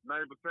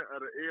 90%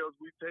 of the L's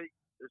we take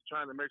is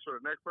trying to make sure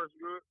the next person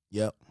good?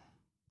 Yep.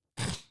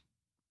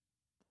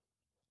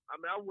 I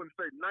mean, I wouldn't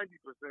say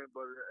 90%,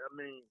 but I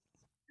mean,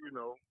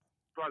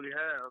 probably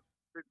half,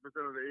 50%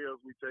 of the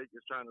L's we take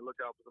is trying to look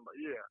out for somebody.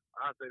 Yeah,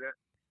 I'd say that.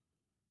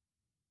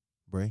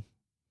 Bree?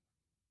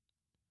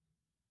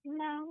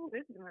 No.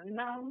 This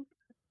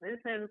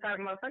isn't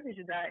talking about fuckers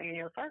you got in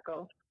your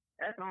circle.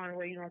 That's the only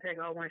way you're going to take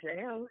a whole bunch of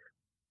L's.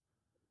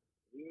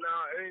 No,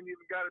 it ain't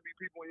even got to be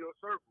people in your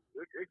circle.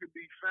 It could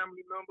be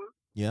family members.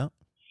 Yeah.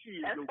 Shit,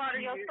 that's part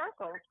of your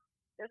circle.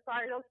 That's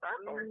part of your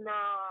circle.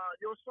 Nah,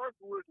 your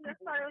circle is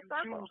people you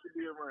choose to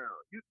be around.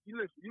 You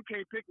listen, you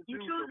can't pick and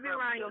choose. You choose to be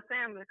around your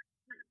family.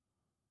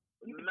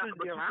 You can choose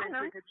to be around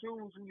them. You can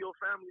choose who your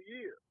family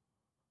is.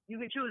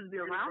 You can choose to be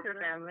around your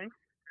family.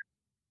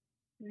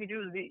 You can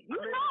choose to be.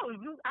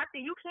 I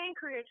think you can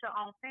create your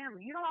own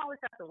family. You don't always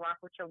have to rock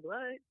with your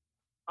blood.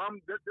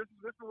 This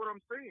is what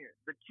I'm saying.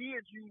 The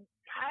kids you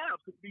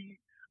have could be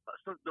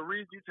the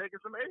reason you're taking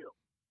some L.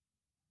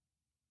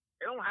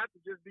 It don't have to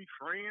just be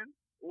friends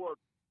or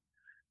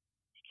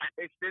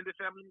extended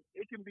family.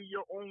 It can be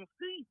your own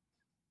seed,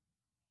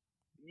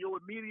 your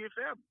immediate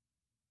family.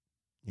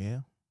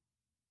 Yeah.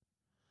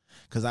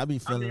 Because I be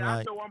feeling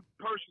I know I'm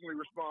personally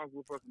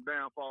responsible for some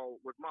downfall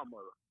with my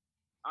mother.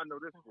 I know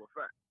this for a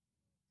fact.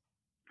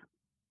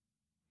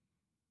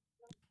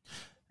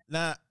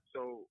 Now,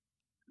 so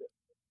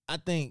I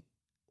think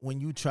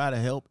when you try to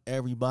help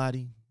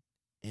everybody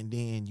and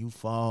then you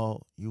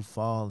fall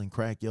and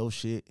crack your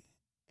shit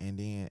and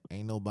then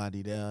ain't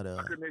nobody there to.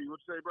 I couldn't hear you.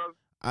 What you say, brother?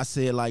 I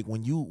said, like,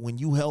 when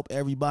you help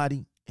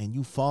everybody and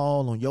you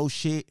fall on your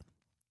shit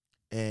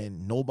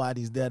and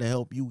nobody's there to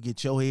help you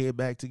get your head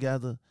back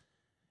together,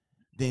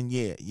 then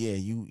you.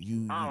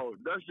 Oh,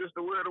 that's just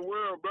the way of the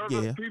world,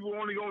 brother. Yeah. People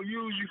only gonna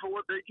use you for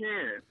what they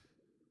can.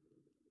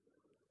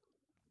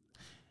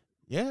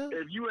 Yeah.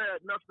 If you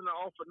had nothing to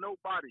offer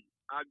nobody,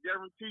 I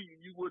guarantee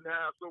you wouldn't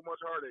have so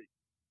much heartache,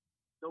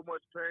 so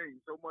much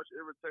pain, so much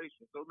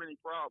irritation, so many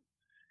problems.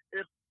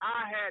 If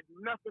I had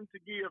nothing to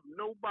give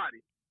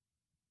nobody,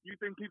 you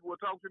think people would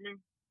talk to me?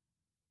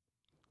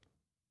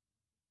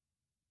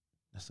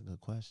 That's a good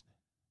question.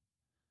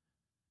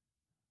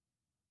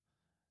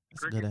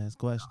 That's a good ass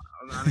question.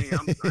 I mean,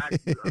 I'm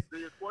asking a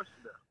serious question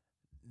there.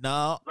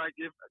 No. Like,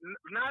 if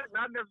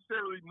not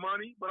necessarily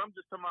money, but I'm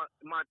just talking about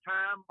my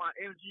time, my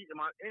energy, and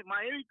my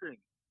anything.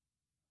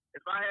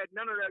 If I had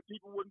none of that,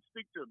 people wouldn't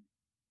speak to me.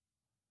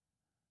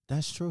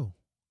 That's true.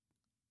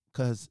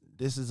 Because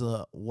this is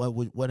a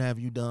what have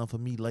you done for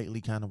me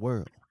lately kind of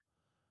world.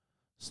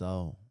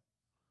 So,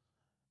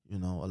 a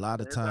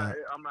lot of time.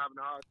 I'm having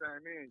a hard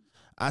time hearing you.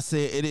 I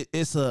said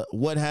it's a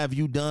what have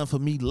you done for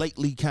me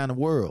lately kind of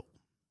world.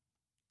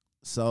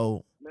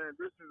 So. Man,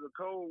 this is a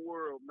cold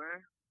world,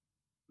 man.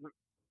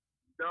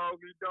 Dog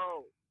eat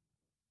dog.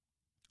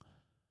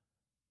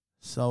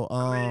 So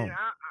I mean,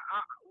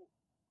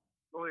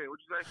 go ahead. What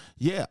you say?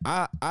 Yeah,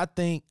 I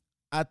think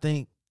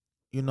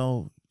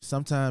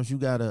sometimes you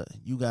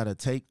gotta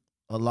take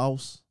a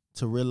loss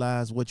to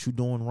realize what you're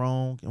doing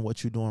wrong and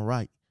what you're doing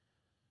right.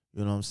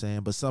 You know what I'm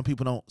saying? But some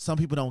people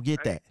don't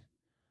get that.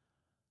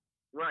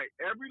 Right.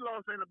 Every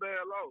loss ain't a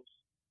bad loss.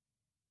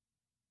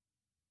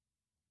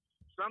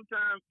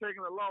 Sometimes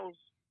taking a loss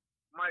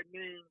might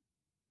mean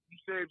you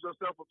saved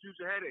yourself a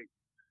future headache.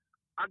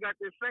 I got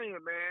this saying,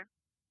 man.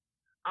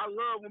 I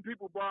love when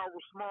people borrow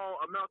small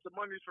amounts of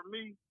money from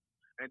me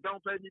and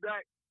don't pay me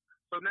back.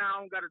 So now I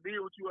don't got to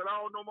deal with you at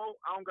all no more.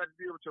 I don't got to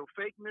deal with your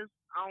fakeness.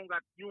 You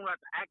don't have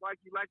to act like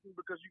you like me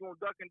because you're going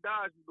to duck and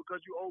dodge me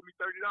because you owe me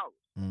 $30.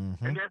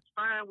 Mm-hmm. And that's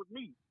fine with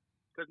me.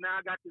 because now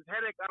I got this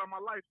headache out of my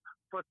life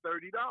for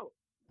 $30.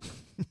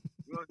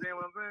 You understand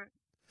what I'm saying?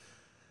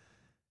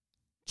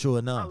 True I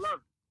enough. love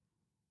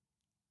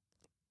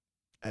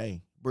it.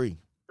 Hey, Bree.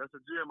 That's a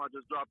gem I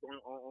just dropped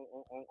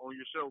on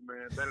your show,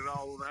 man. Bet it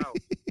all on the house.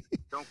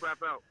 Don't crap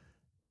out.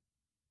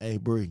 Hey,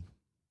 Bree.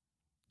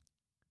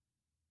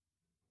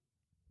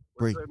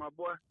 What you say, my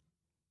boy?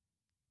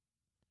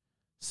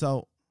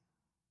 So,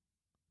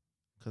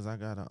 cause I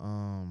got a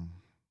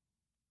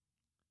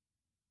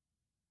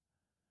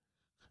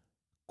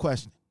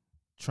question,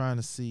 trying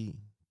to see,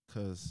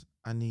 cause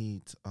I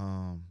need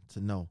to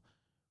know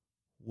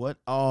what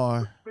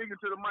are speaking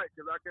to the mic,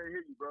 cause I can't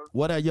hear you, bro.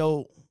 What are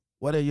your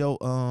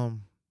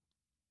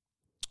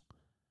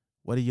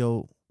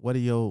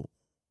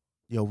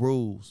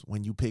rules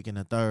when you picking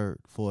a third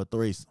for a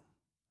threesome?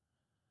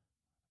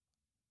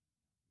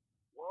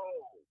 Whoa,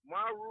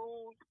 my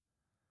rules,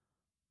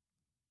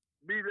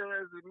 be that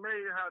as it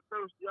may, how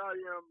thirsty I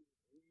am,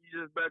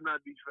 you just better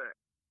not be fat.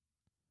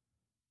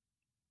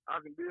 I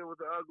can deal with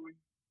the ugly,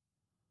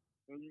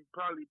 and you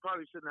probably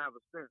shouldn't have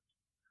a stench.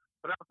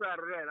 But outside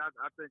of that,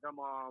 I think I'm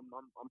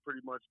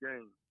pretty much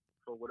game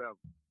for whatever.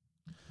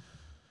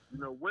 You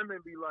know,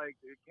 women be like,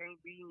 it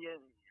can't be.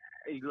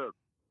 Hey, look,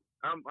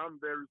 I'm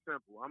very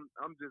simple.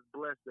 I'm just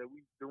blessed that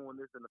we doing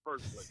this in the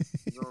first place.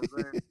 You know what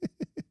I'm saying?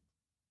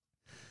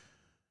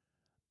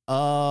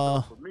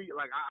 So for me,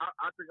 like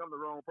I think I'm the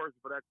wrong person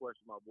for that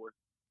question, my boy.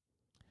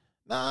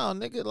 No,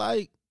 nigga,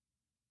 like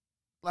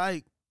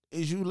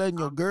is you letting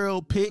your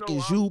girl pick?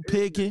 Is you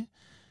picking?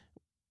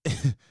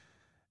 Listen,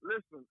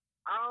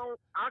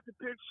 I could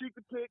pick, she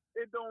could pick.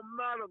 It don't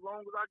matter as long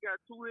as I got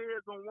two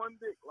heads on one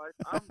dick. Like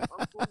I'm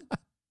cool.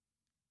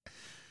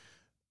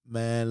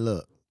 Man,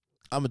 look,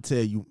 I'm gonna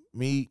tell you,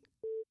 me,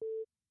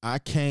 I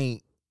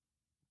can't,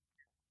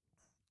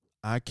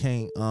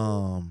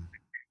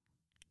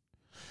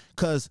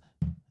 cause,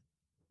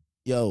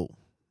 yo.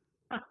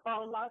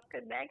 Oh, lost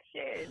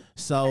connection.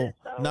 So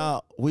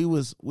now we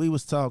was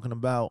talking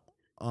about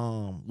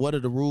what are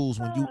the rules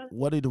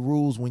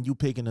when you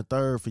picking a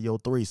third for your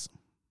threesome?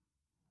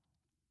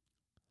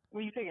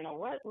 When you picking a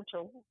what? Which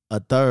one? A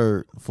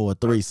third for a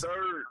threesome. A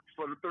third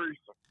for the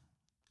threesome.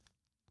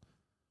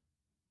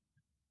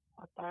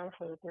 A third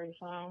for the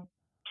threesome.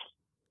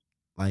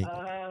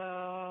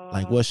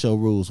 Like what's your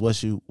rules?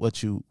 What you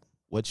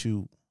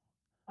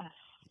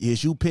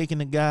is you picking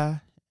the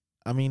guy?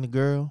 I mean the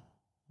girl?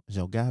 Is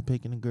your guy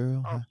picking the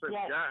girl? Oh,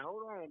 yeah. Guy,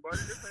 hold on, buddy.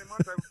 This ain't my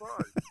type of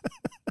party.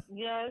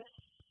 Yes.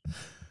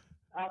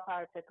 I'll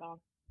probably pick on.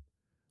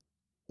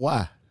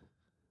 Why?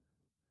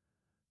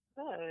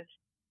 Because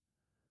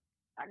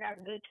I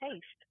got good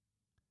taste.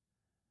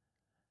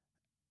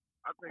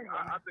 I think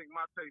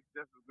my taste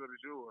just as good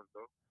as yours,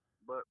 though.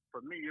 But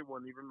for me, it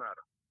wouldn't even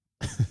matter.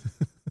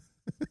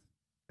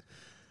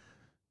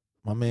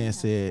 My man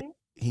said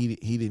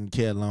he didn't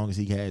care as long as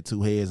he had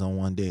two heads on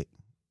one dick.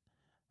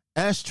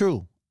 That's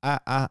true.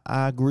 I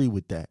agree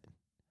with that.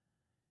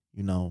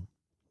 You know,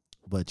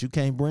 but you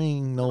can't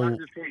bring no. I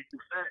just can't be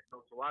fat,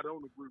 though, so I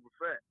don't agree with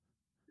fat.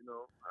 You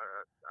know,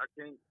 I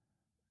can't.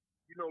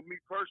 You know, me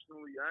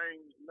personally, I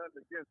ain't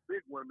nothing against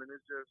big women.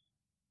 It's just,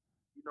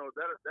 you know,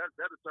 that'll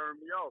turn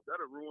me off.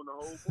 That'll ruin the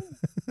whole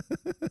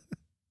mood.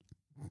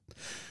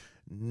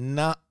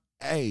 Nah,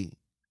 hey.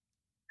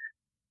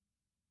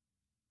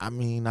 I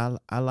mean,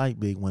 I like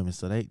big women,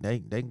 so they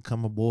can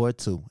come aboard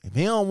too. If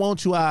he don't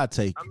want you, I'll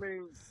take you. I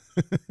mean,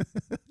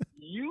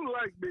 you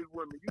like big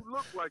women. You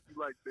look like you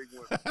like big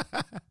women.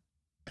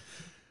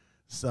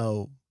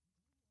 So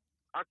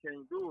I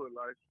can't do it.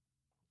 Like,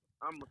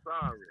 I'm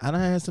sorry. I done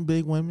had some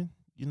big women,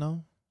 you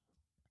know.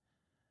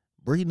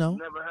 Bree, no.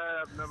 Never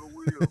have, never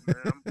will, man.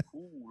 I'm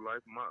cool.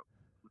 Like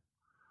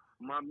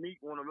my meat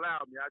won't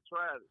allow me. I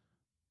tried it.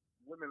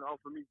 Women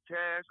offer me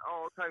cash,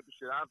 all type of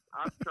shit.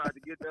 I've tried to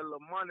get that little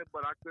money,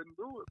 but I couldn't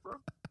do it, bro.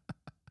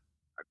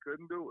 I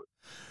couldn't do it.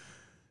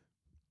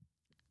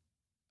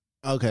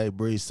 Okay,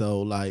 Bree.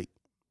 So, like,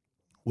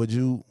 would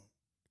you,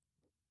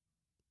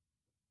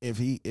 if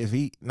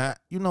he not,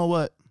 you know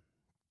what?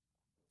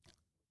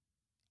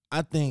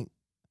 I think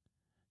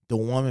the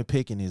woman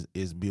picking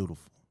is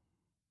beautiful.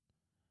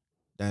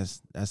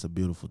 That's a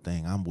beautiful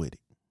thing. I'm with it.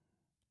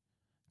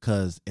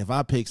 Cause if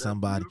I pick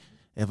somebody.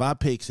 If I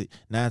pick it,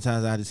 9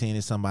 times out of 10,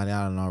 it's somebody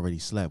I done already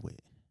slept with.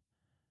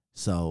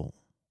 So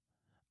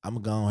I'm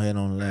gonna go ahead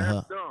and let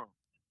her. Dumb.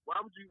 Why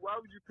would you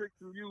pick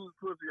some used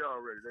pussy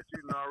already that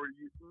you didn't already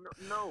use?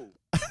 No.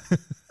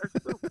 That's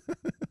stupid.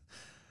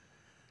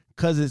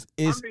 Cause it's.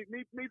 I mean,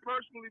 me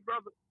personally,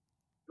 brother.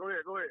 Go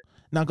ahead.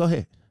 No, go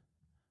ahead.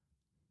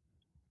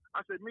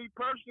 I said, me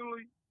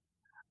personally,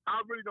 I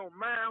really don't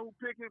mind who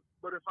picking,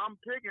 but if I'm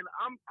picking,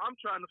 I'm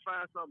trying to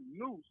find something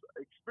new,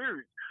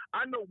 experience.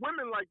 I know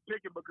women like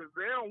picking because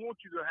they don't want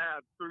you to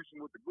have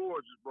threesome with the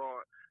gorgeous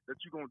broad that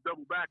you're gonna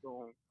double back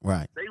on.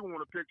 Right. They want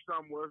to pick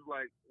something where it's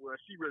like, well,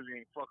 she really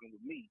ain't fucking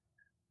with me,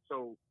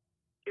 so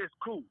it's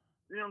cool.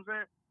 You know what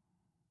I'm saying?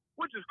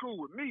 Which is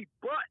cool with me,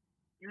 but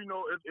you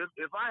know,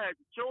 if I had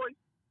the choice,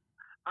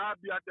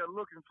 I'd be out there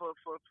looking for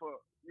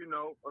you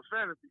know, a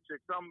fantasy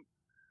chick,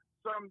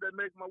 something that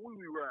make my wee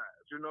wee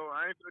rise. You know,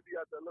 I ain't gonna be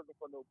out there looking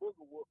for no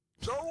booger whoop.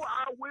 So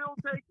I will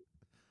take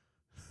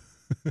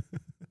it.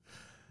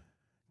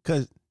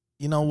 Cause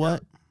you know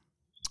what?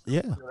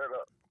 Yeah.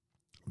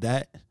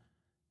 That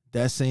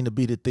seemed to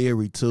be the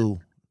theory too,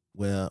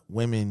 where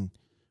women,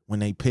 when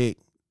they pick,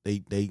 they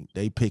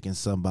picking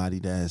somebody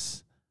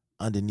that's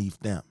underneath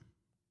them.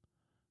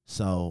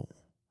 So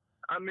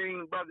I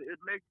mean, brother, it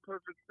makes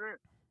perfect sense.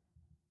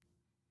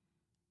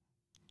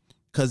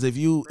 Cause if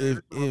you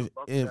Man,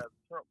 if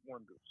Trump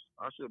wonders,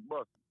 I should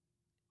bust.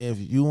 If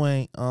you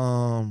ain't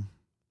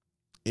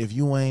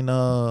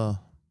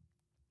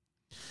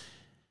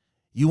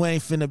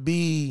finna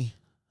be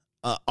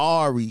a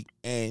Ari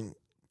and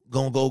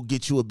gonna go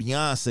get you a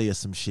Beyonce or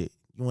some shit.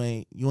 You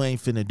ain't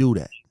finna do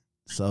that.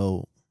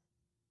 So,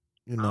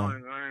 you know. I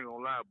ain't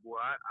gonna lie, boy.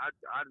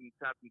 I didn't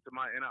tap into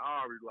my inner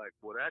Ari like,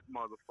 boy, that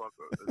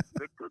motherfucker is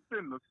thicker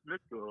than the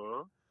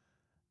snicker.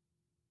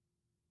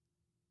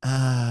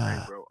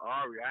 Hey, bro,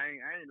 Ari, I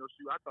ain't know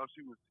I thought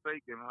she was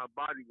fake and her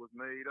body was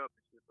made up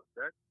and shit. But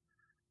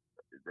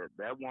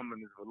that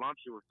woman is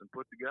voluptuous and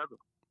put together.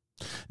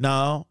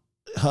 No,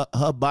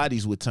 her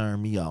bodies would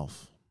turn me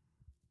off.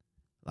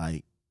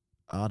 Like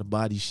all the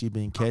bodies she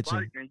been catching.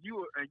 And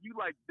you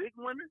like big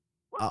women?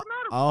 What's the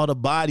matter? All the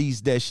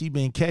bodies that she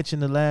been catching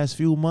the last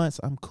few months,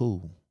 I'm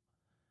cool.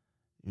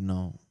 You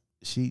know,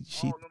 she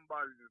all them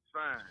bodies is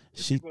fine.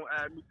 If you gonna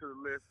add me to the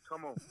list,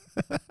 come on.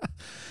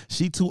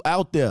 She too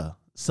out there.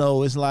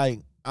 So it's like,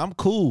 I'm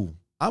cool.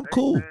 I'm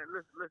cool. Man,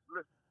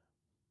 listen.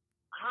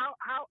 How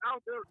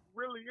out there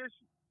really is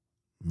she?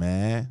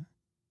 Man,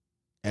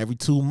 every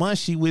 2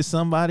 months she with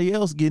somebody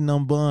else getting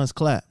them buns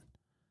clapped.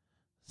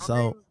 So I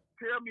mean,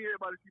 tell me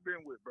everybody she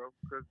been with, bro,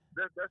 because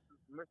that's the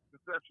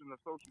misconception of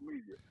social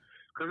media.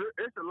 Because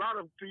it's a lot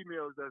of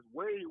females that's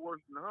way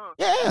worse than her.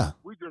 Yeah,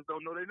 we just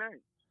don't know their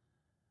names.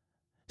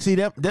 See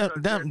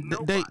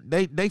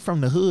they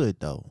from the hood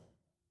though,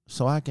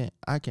 so I can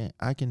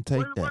take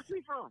that. Where's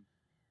she from?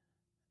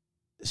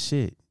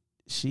 Shit,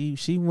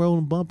 she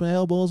rolling, bumping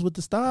elbows with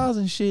the stars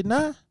and shit.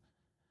 Nah,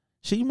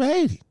 she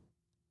made it.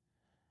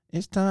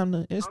 It's time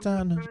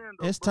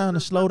to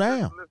slow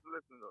down.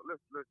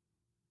 Listen.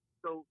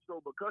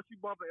 So because she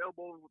bumping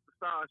elbows with the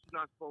stars, she's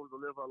not supposed to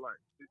live her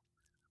life.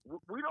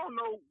 We don't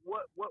know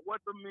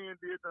what the men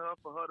did to her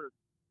for her to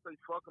say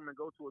fuck him and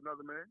go to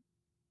another man.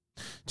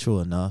 True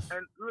enough.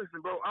 And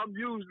listen, bro, I'm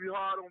usually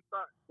hard on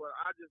thoughts, but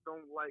I just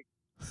don't like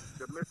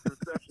the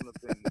misconception of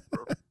things,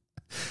 bro.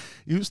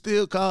 You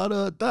still called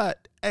her a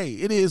thought. Hey,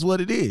 it is what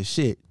it is.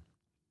 Shit.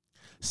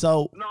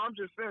 So no, I'm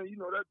just saying, you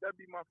know, that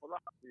be my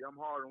philosophy. I'm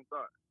hard on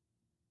thoughts.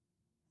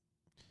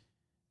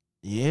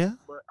 Yeah.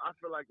 But I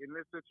feel like in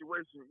this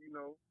situation, you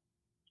know,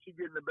 she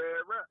getting a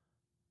bad rap.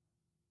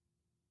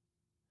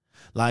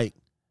 Like,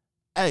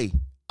 hey,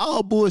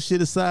 all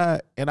bullshit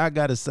aside, and I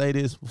gotta say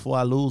this before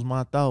I lose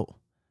my thought.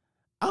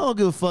 I don't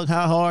give a fuck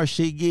how hard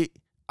shit get.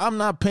 I'm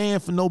not paying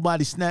for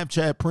nobody's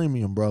Snapchat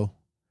premium, bro.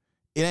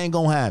 It ain't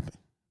gonna happen.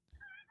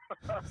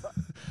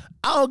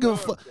 I don't give a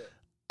fuck.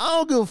 I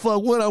don't give a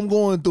fuck what I'm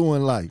going through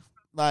in life.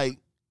 Like,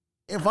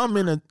 if I'm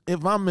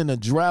in a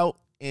drought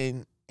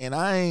and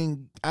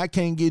I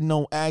can't get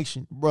no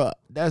action, bruh,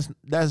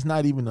 that's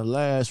not even the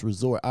last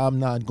resort. I'm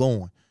not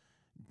going.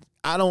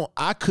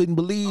 I couldn't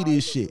believe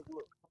this shit.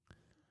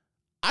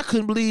 I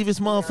couldn't believe this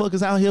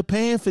motherfuckers out here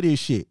paying for this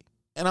shit.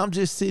 And I'm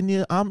just sitting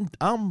here,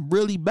 I'm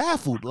really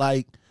baffled.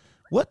 Like,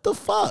 what the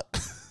fuck?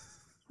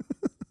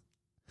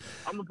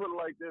 I'm gonna put it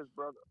like this,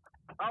 brother.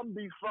 I'm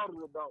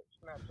befuddled about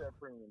Snapchat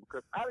Premium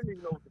because I didn't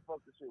even know what the fuck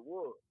this shit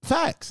was.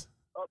 Facts.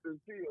 Up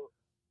until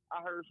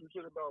I heard some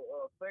shit about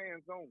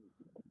fans only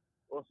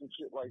or some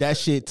shit like that. That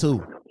shit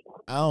too.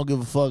 I don't give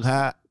a fuck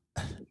how.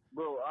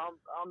 Bro,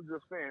 I'm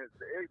just saying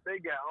they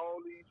got all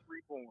these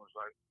free forms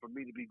like for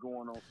me to be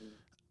going on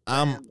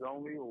some fans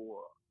only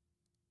or.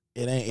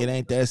 It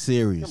ain't that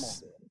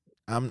serious.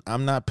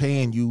 I'm not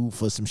paying you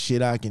for some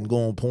shit I can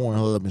go on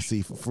Pornhub and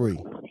see for free.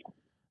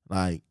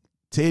 Like,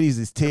 titties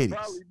is titties.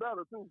 Probably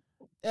better too.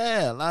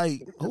 Yeah,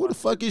 like, who the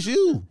fuck is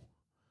you?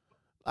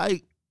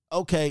 Like,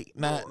 okay,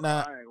 now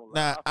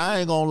I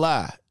ain't gonna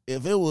lie.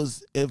 If it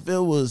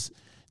was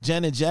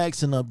Janet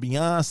Jackson or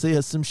Beyonce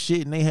or some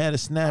shit and they had a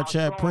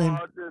Snapchat print.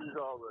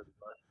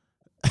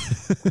 I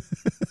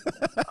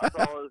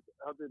saw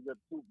I did that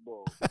Super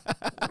Bowl.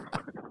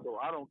 So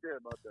I don't care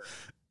about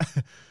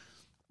that.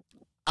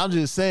 I'm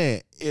just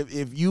saying,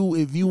 if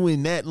you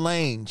in that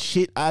lane,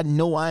 shit I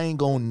know I ain't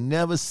gonna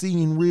never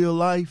see in real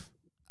life,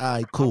 all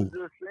right, cool. I'm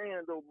just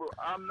saying though, bro,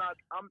 I'm not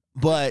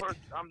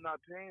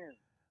paying.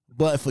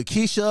 But for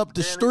Keisha up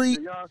the street,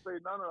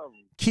 Beyonce, none of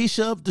them.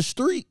 Keisha up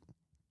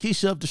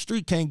the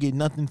street can't get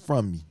nothing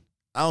from me.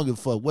 I don't give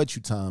a fuck what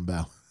you talking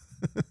about.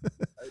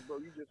 Hey, bro,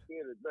 you just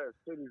said it best.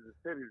 Titties is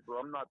titties, bro.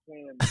 I'm not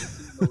paying to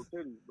see no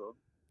titties, bro.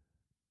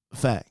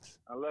 Facts.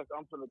 Unless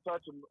I'm finna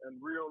touch them in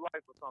real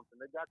life or something.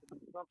 They got to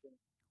be something.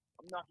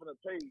 I'm not finna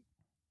pay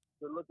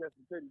to look at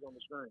some titties on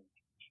the screen.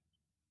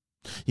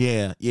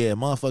 Yeah,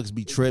 motherfuckers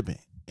be tripping.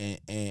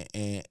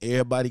 And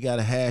everybody got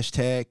a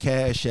hashtag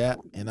Cash App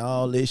and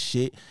all this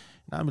shit.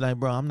 And I'll be like,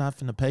 bro, I'm not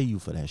finna pay you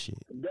for that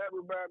shit. That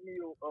reminded me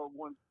of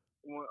when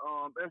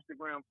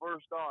Instagram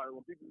first started,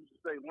 when people used to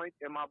say link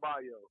in my bio.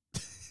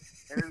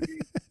 And it'd be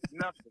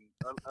nothing.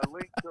 A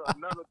link to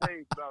another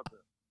page out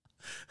there.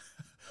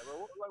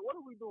 Like, what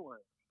are we doing?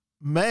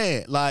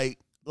 Man, like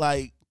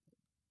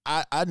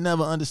I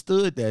never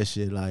understood that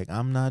shit. Like,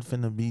 I'm not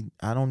finna be,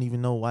 I don't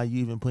even know why you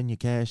even putting your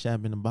Cash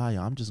App in the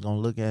bio. I'm just gonna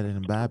look at it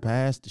and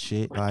bypass the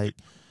shit. Like,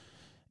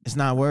 it's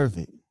not worth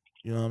it.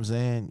 You know what I'm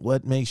saying?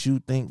 What makes you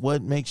think,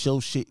 what makes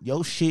your shit,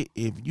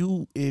 if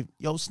your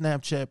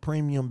Snapchat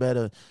premium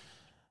better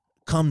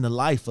come to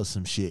life or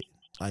some shit.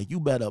 Like, you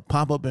better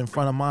pop up in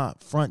front of my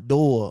front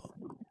door,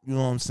 you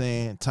know what I'm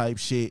saying, type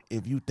shit,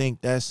 if you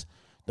think that's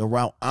the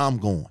route I'm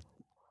going.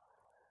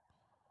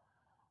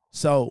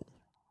 So,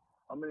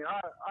 I mean,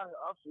 I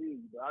feel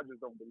you, but I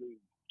just don't believe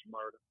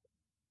murder.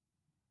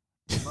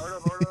 Murder,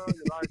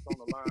 your life's on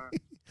the line.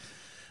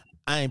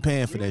 I ain't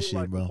paying for that shit,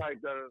 like bro.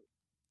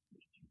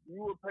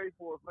 You would pay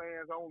for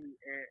fans only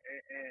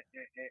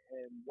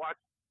and watch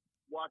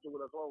it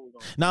with a clothes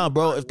on. Nah,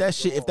 bro, if that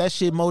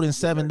shit more than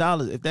 $7,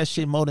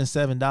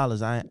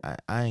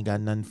 I ain't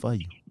got nothing for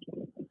you.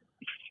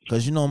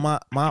 Cause you know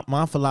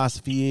my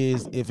philosophy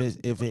is if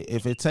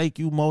it take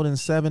you more than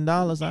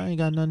 $7, I ain't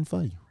got nothing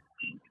for you.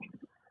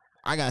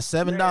 I got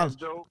 $7.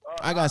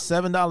 I got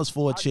 $7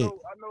 for a chick.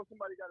 I know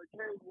somebody got a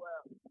cable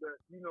app that,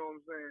 you know what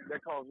I'm saying,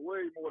 that costs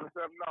way more than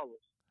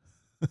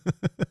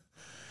 $7.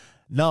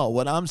 No,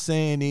 what I'm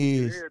saying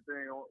is you get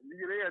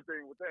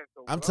everything with that.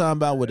 So I'm talking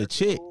about with a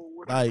chick.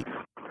 Like,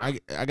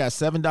 I got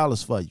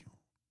 $7 for you.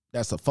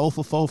 That's a 4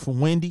 for 4 from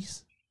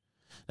Wendy's.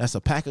 That's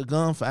a pack of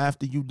gum for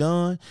after you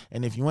done.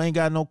 And if you ain't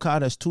got no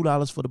car, that's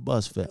 $2 for the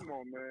bus fare. Come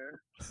on, man.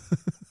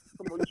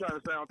 Come on, you trying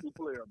to sound too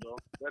player, bro.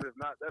 That is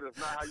not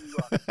how you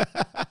rock.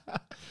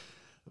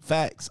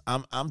 Facts.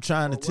 I'm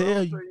trying to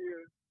tell you. $7,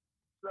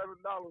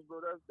 bro.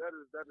 That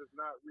is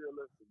not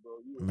realistic, bro.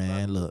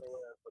 Man, look,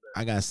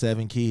 I got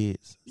 7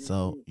 kids,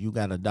 so you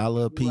got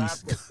 $1 a piece. I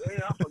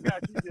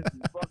forgot you just be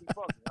fucking. I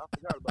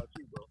forgot about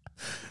you, bro.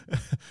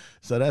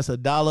 So that's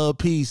 $1 a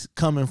piece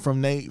coming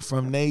from they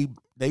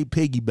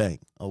piggy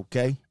bank,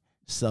 okay?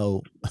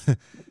 So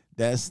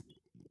that's,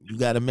 you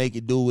got to make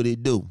it do what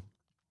it do.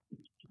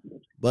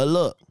 But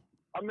look,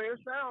 I mean, it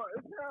sound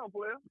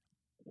player.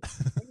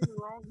 Don't get me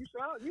wrong. You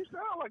sound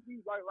like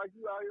you out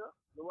here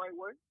the right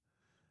way.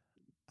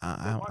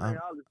 My name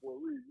Ollie for a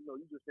reason. You know,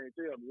 you just can't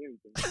tell me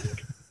anything.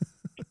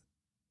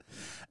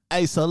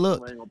 Hey, so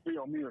look,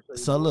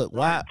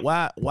 why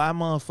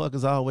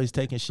motherfuckers always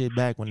taking shit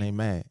back when they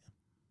mad?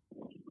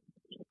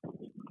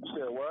 You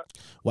said what?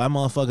 Why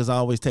motherfuckers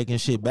always taking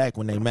shit back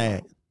when they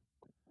mad?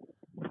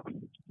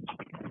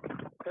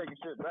 Taking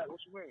shit back? What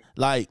you mean?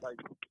 Like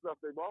stuff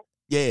they bought?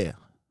 Yeah.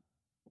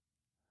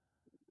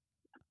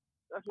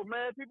 That's what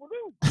mad people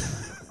do.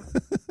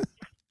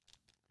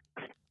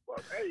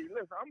 Well, hey,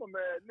 listen, I'm a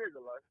mad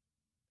nigga. Like,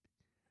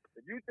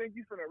 if you think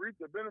you finna reap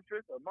the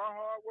benefits of my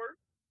hard work,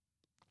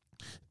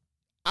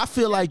 I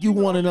feel like you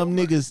one of them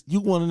niggas.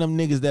 You one of them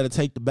niggas that'll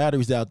take the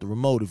batteries out the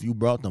remote if you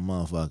brought them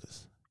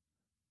motherfuckers.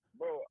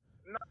 Bro,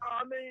 no,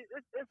 I mean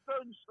it's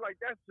certain like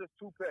that's just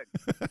too petty.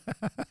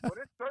 But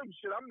it's certain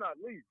shit I'm not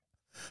leaving.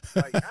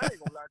 Like, I ain't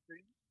gonna lie to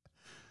you.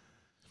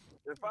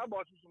 If I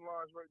bought you some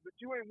lingerie, but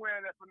you ain't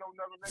wearing that for no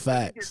another nigga.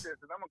 Facts. Get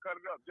this, and I'm gonna cut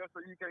it up just so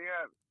you can't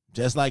have it.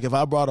 Just like if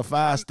I brought a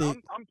fire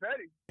stick. I'm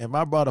petty. If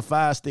I brought a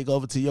fire stick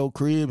over to your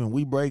crib and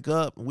we break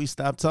up and we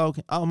stop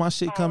talking, all my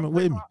shit coming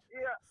with me.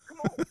 Yeah,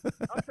 come on.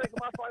 I'm taking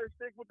my fire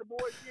stick with the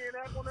boys getting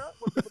that one up.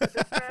 With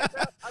the cash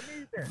out. I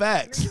need that.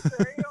 Facts. Hell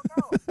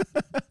no.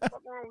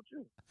 What's wrong with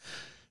you?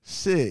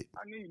 Shit.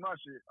 I need my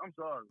shit. I'm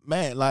sorry.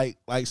 Man, like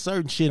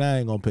certain shit I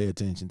ain't gonna pay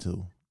attention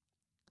to.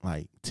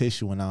 Like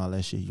tissue and all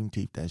that shit. You can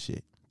keep that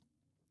shit.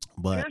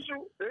 But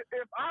tissue,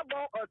 if I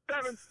bought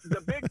the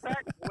big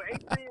pack with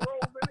 18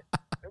 rolls in it,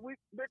 and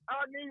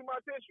I need my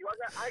tissue.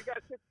 I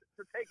got shit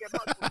to take it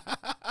out.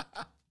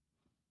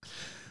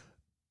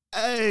 Hey.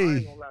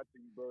 I ain't gonna lie to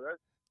you, bro.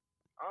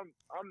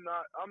 I'm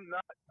not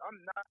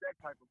that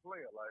type of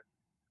player. Like,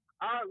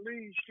 I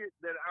leave shit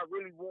that I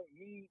really won't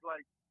need.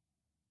 Like,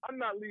 I'm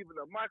not leaving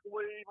a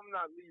microwave. I'm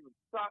not leaving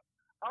socks.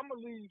 I'm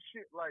gonna leave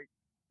shit like,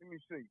 let me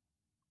see,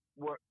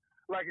 what?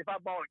 Like if I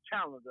bought a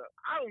calendar,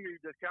 I don't need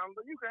this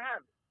calendar. You can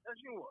have it. That's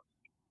yours.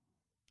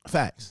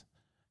 Facts.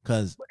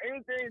 But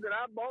anything that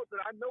I bought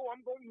that I know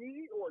I'm gonna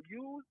need or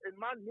use in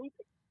my new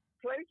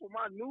place or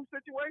my new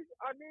situation,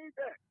 I need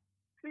that.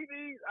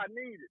 TVs, I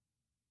need it.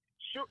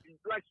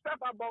 Like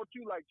stuff I bought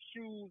you, like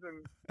shoes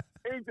and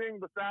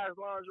anything besides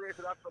lingerie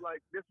that I feel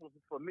like this was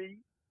for me,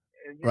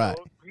 and you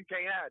know you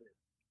can't have it.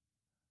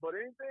 But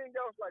anything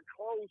else like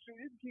clothes, shoes,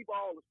 you can keep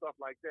all the stuff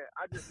like that.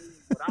 I just need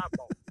what I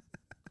bought.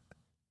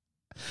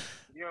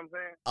 You know what I'm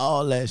saying?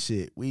 All that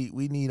shit.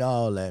 We need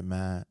all that,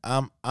 man.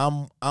 I'm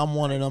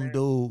one of them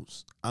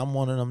dudes. I'm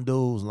one of them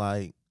dudes.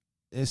 Like,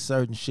 it's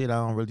certain shit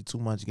I don't really too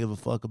much give a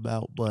fuck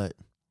about, but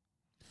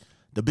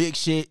the big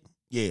shit,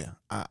 yeah,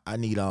 I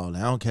need all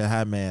that. I don't care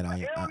how mad I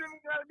am. It don't even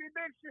gotta be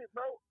big shit,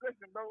 bro.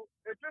 Listen, bro.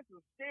 If it's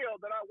a scale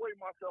that I weigh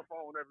myself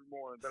on every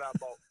morning that I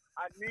bought,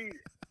 I need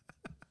it.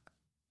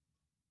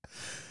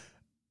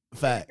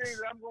 Facts. Things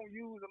that I'm gonna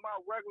use in my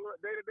regular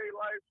day-to-day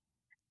life,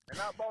 and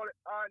I bought it.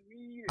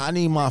 I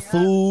need my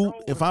food.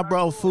 If I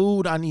brought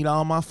food, I need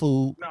all my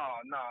food. No,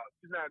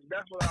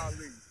 that's what I'll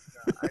leave.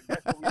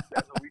 That's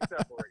what we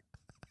separate.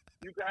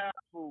 You can have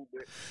food,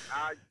 but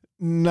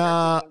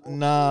Nah.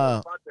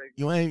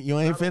 You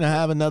ain't finna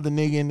have another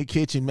nigga in the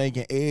kitchen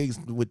making eggs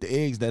with the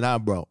eggs that I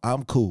brought.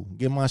 I'm cool.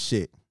 Get my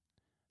shit.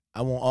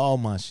 I want all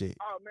my shit.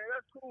 Oh man,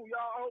 that's cool. Y'all,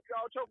 I hope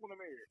y'all choke on them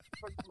eggs.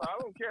 I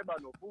don't care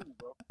about no food,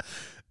 bro.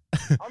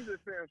 I'm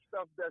just saying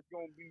stuff that's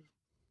gonna be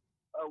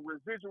a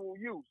residual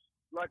use,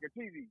 like a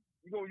TV.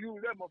 You gonna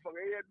use that motherfucker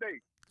every day.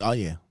 Oh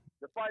yeah.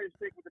 The Fire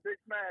Stick with the Big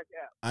Smash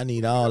app. I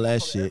need all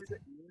that shit.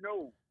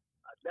 No,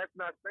 that's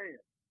not saying.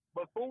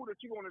 But food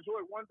that you gonna enjoy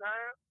one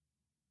time,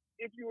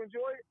 if you enjoy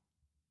it,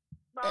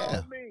 by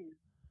all means,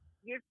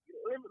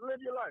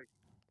 live your life.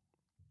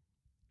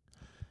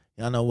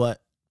 Y'all know what?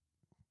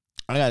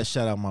 I gotta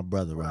shout out my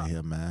brother right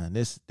here, man.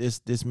 This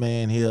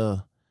man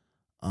here,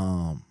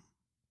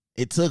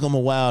 it took him a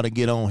while to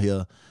get on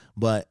here,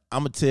 but I'm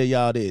gonna tell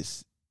y'all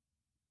this.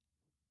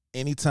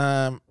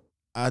 Anytime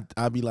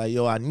I be like,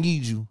 yo, I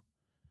need you,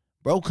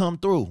 bro, come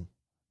through.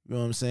 You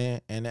know what I'm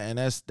saying? And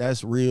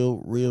that's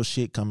real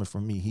shit coming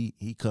from me.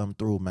 He come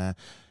through, man.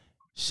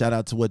 Shout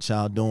out to what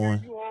y'all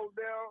doing. You hold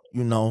down.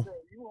 You know.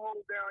 You hold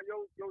down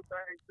your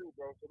thing too,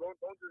 bro. So don't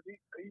just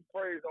heap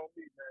praise on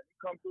me, man. You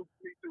come through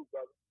for me too,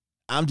 brother.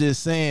 I'm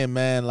just saying,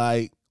 man,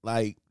 like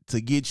to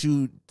get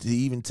you to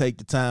even take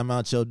the time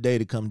out your day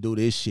to come do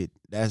this shit,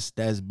 that's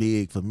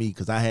big for me,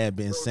 because I had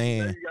been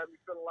saying. You got me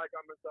feeling like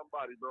I'm in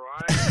somebody, bro.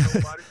 I ain't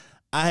nobody.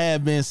 I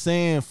had been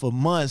saying for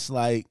months,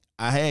 like,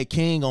 I had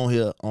King on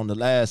here on the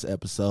last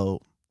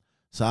episode,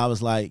 so I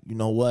was like, you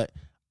know what?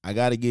 I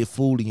gotta get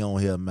Foodie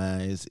on here,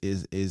 man.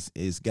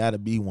 It's gotta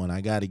be one. I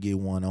gotta get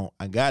one on.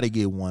 I gotta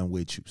get one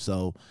with you.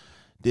 So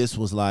this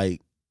was like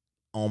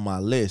on my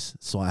list,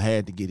 so I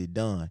had to get it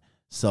done.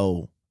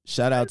 So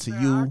shout out to you. I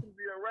can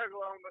be a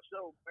regular on the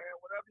show, man.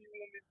 Whatever you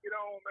want me to get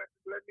on, man,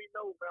 let me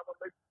know, man. I'm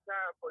gonna make some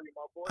time for you,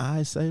 my boy.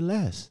 I say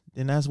less.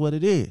 Then that's what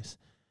it is.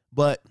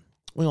 But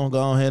we're gonna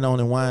go ahead on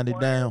and wind it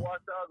down.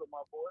 Watch the other, my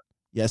boy.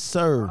 Yes,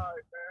 sir. All right,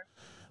 man.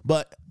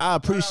 But I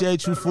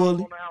appreciate you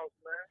fully.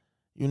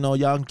 You know,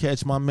 y'all can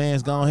catch my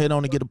man's. Go ahead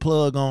on and get a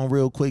plug on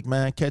real quick,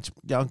 man.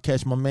 Y'all can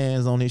catch my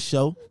man's on his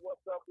show.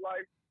 What's Up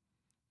Life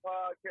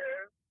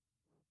podcast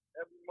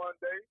every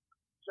Monday.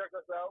 Check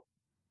us out.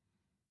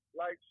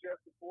 Like, share,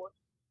 support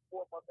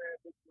my man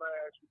Big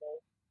Smash, you know.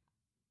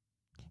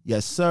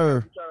 Yes,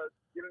 sir. Try to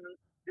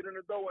get in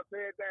the door and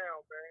tear it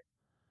down,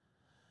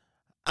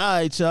 man. All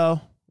right,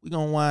 y'all. We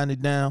gonna wind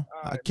it down.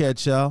 I'll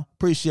catch y'all.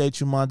 Appreciate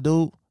you, my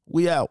dude.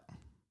 We out.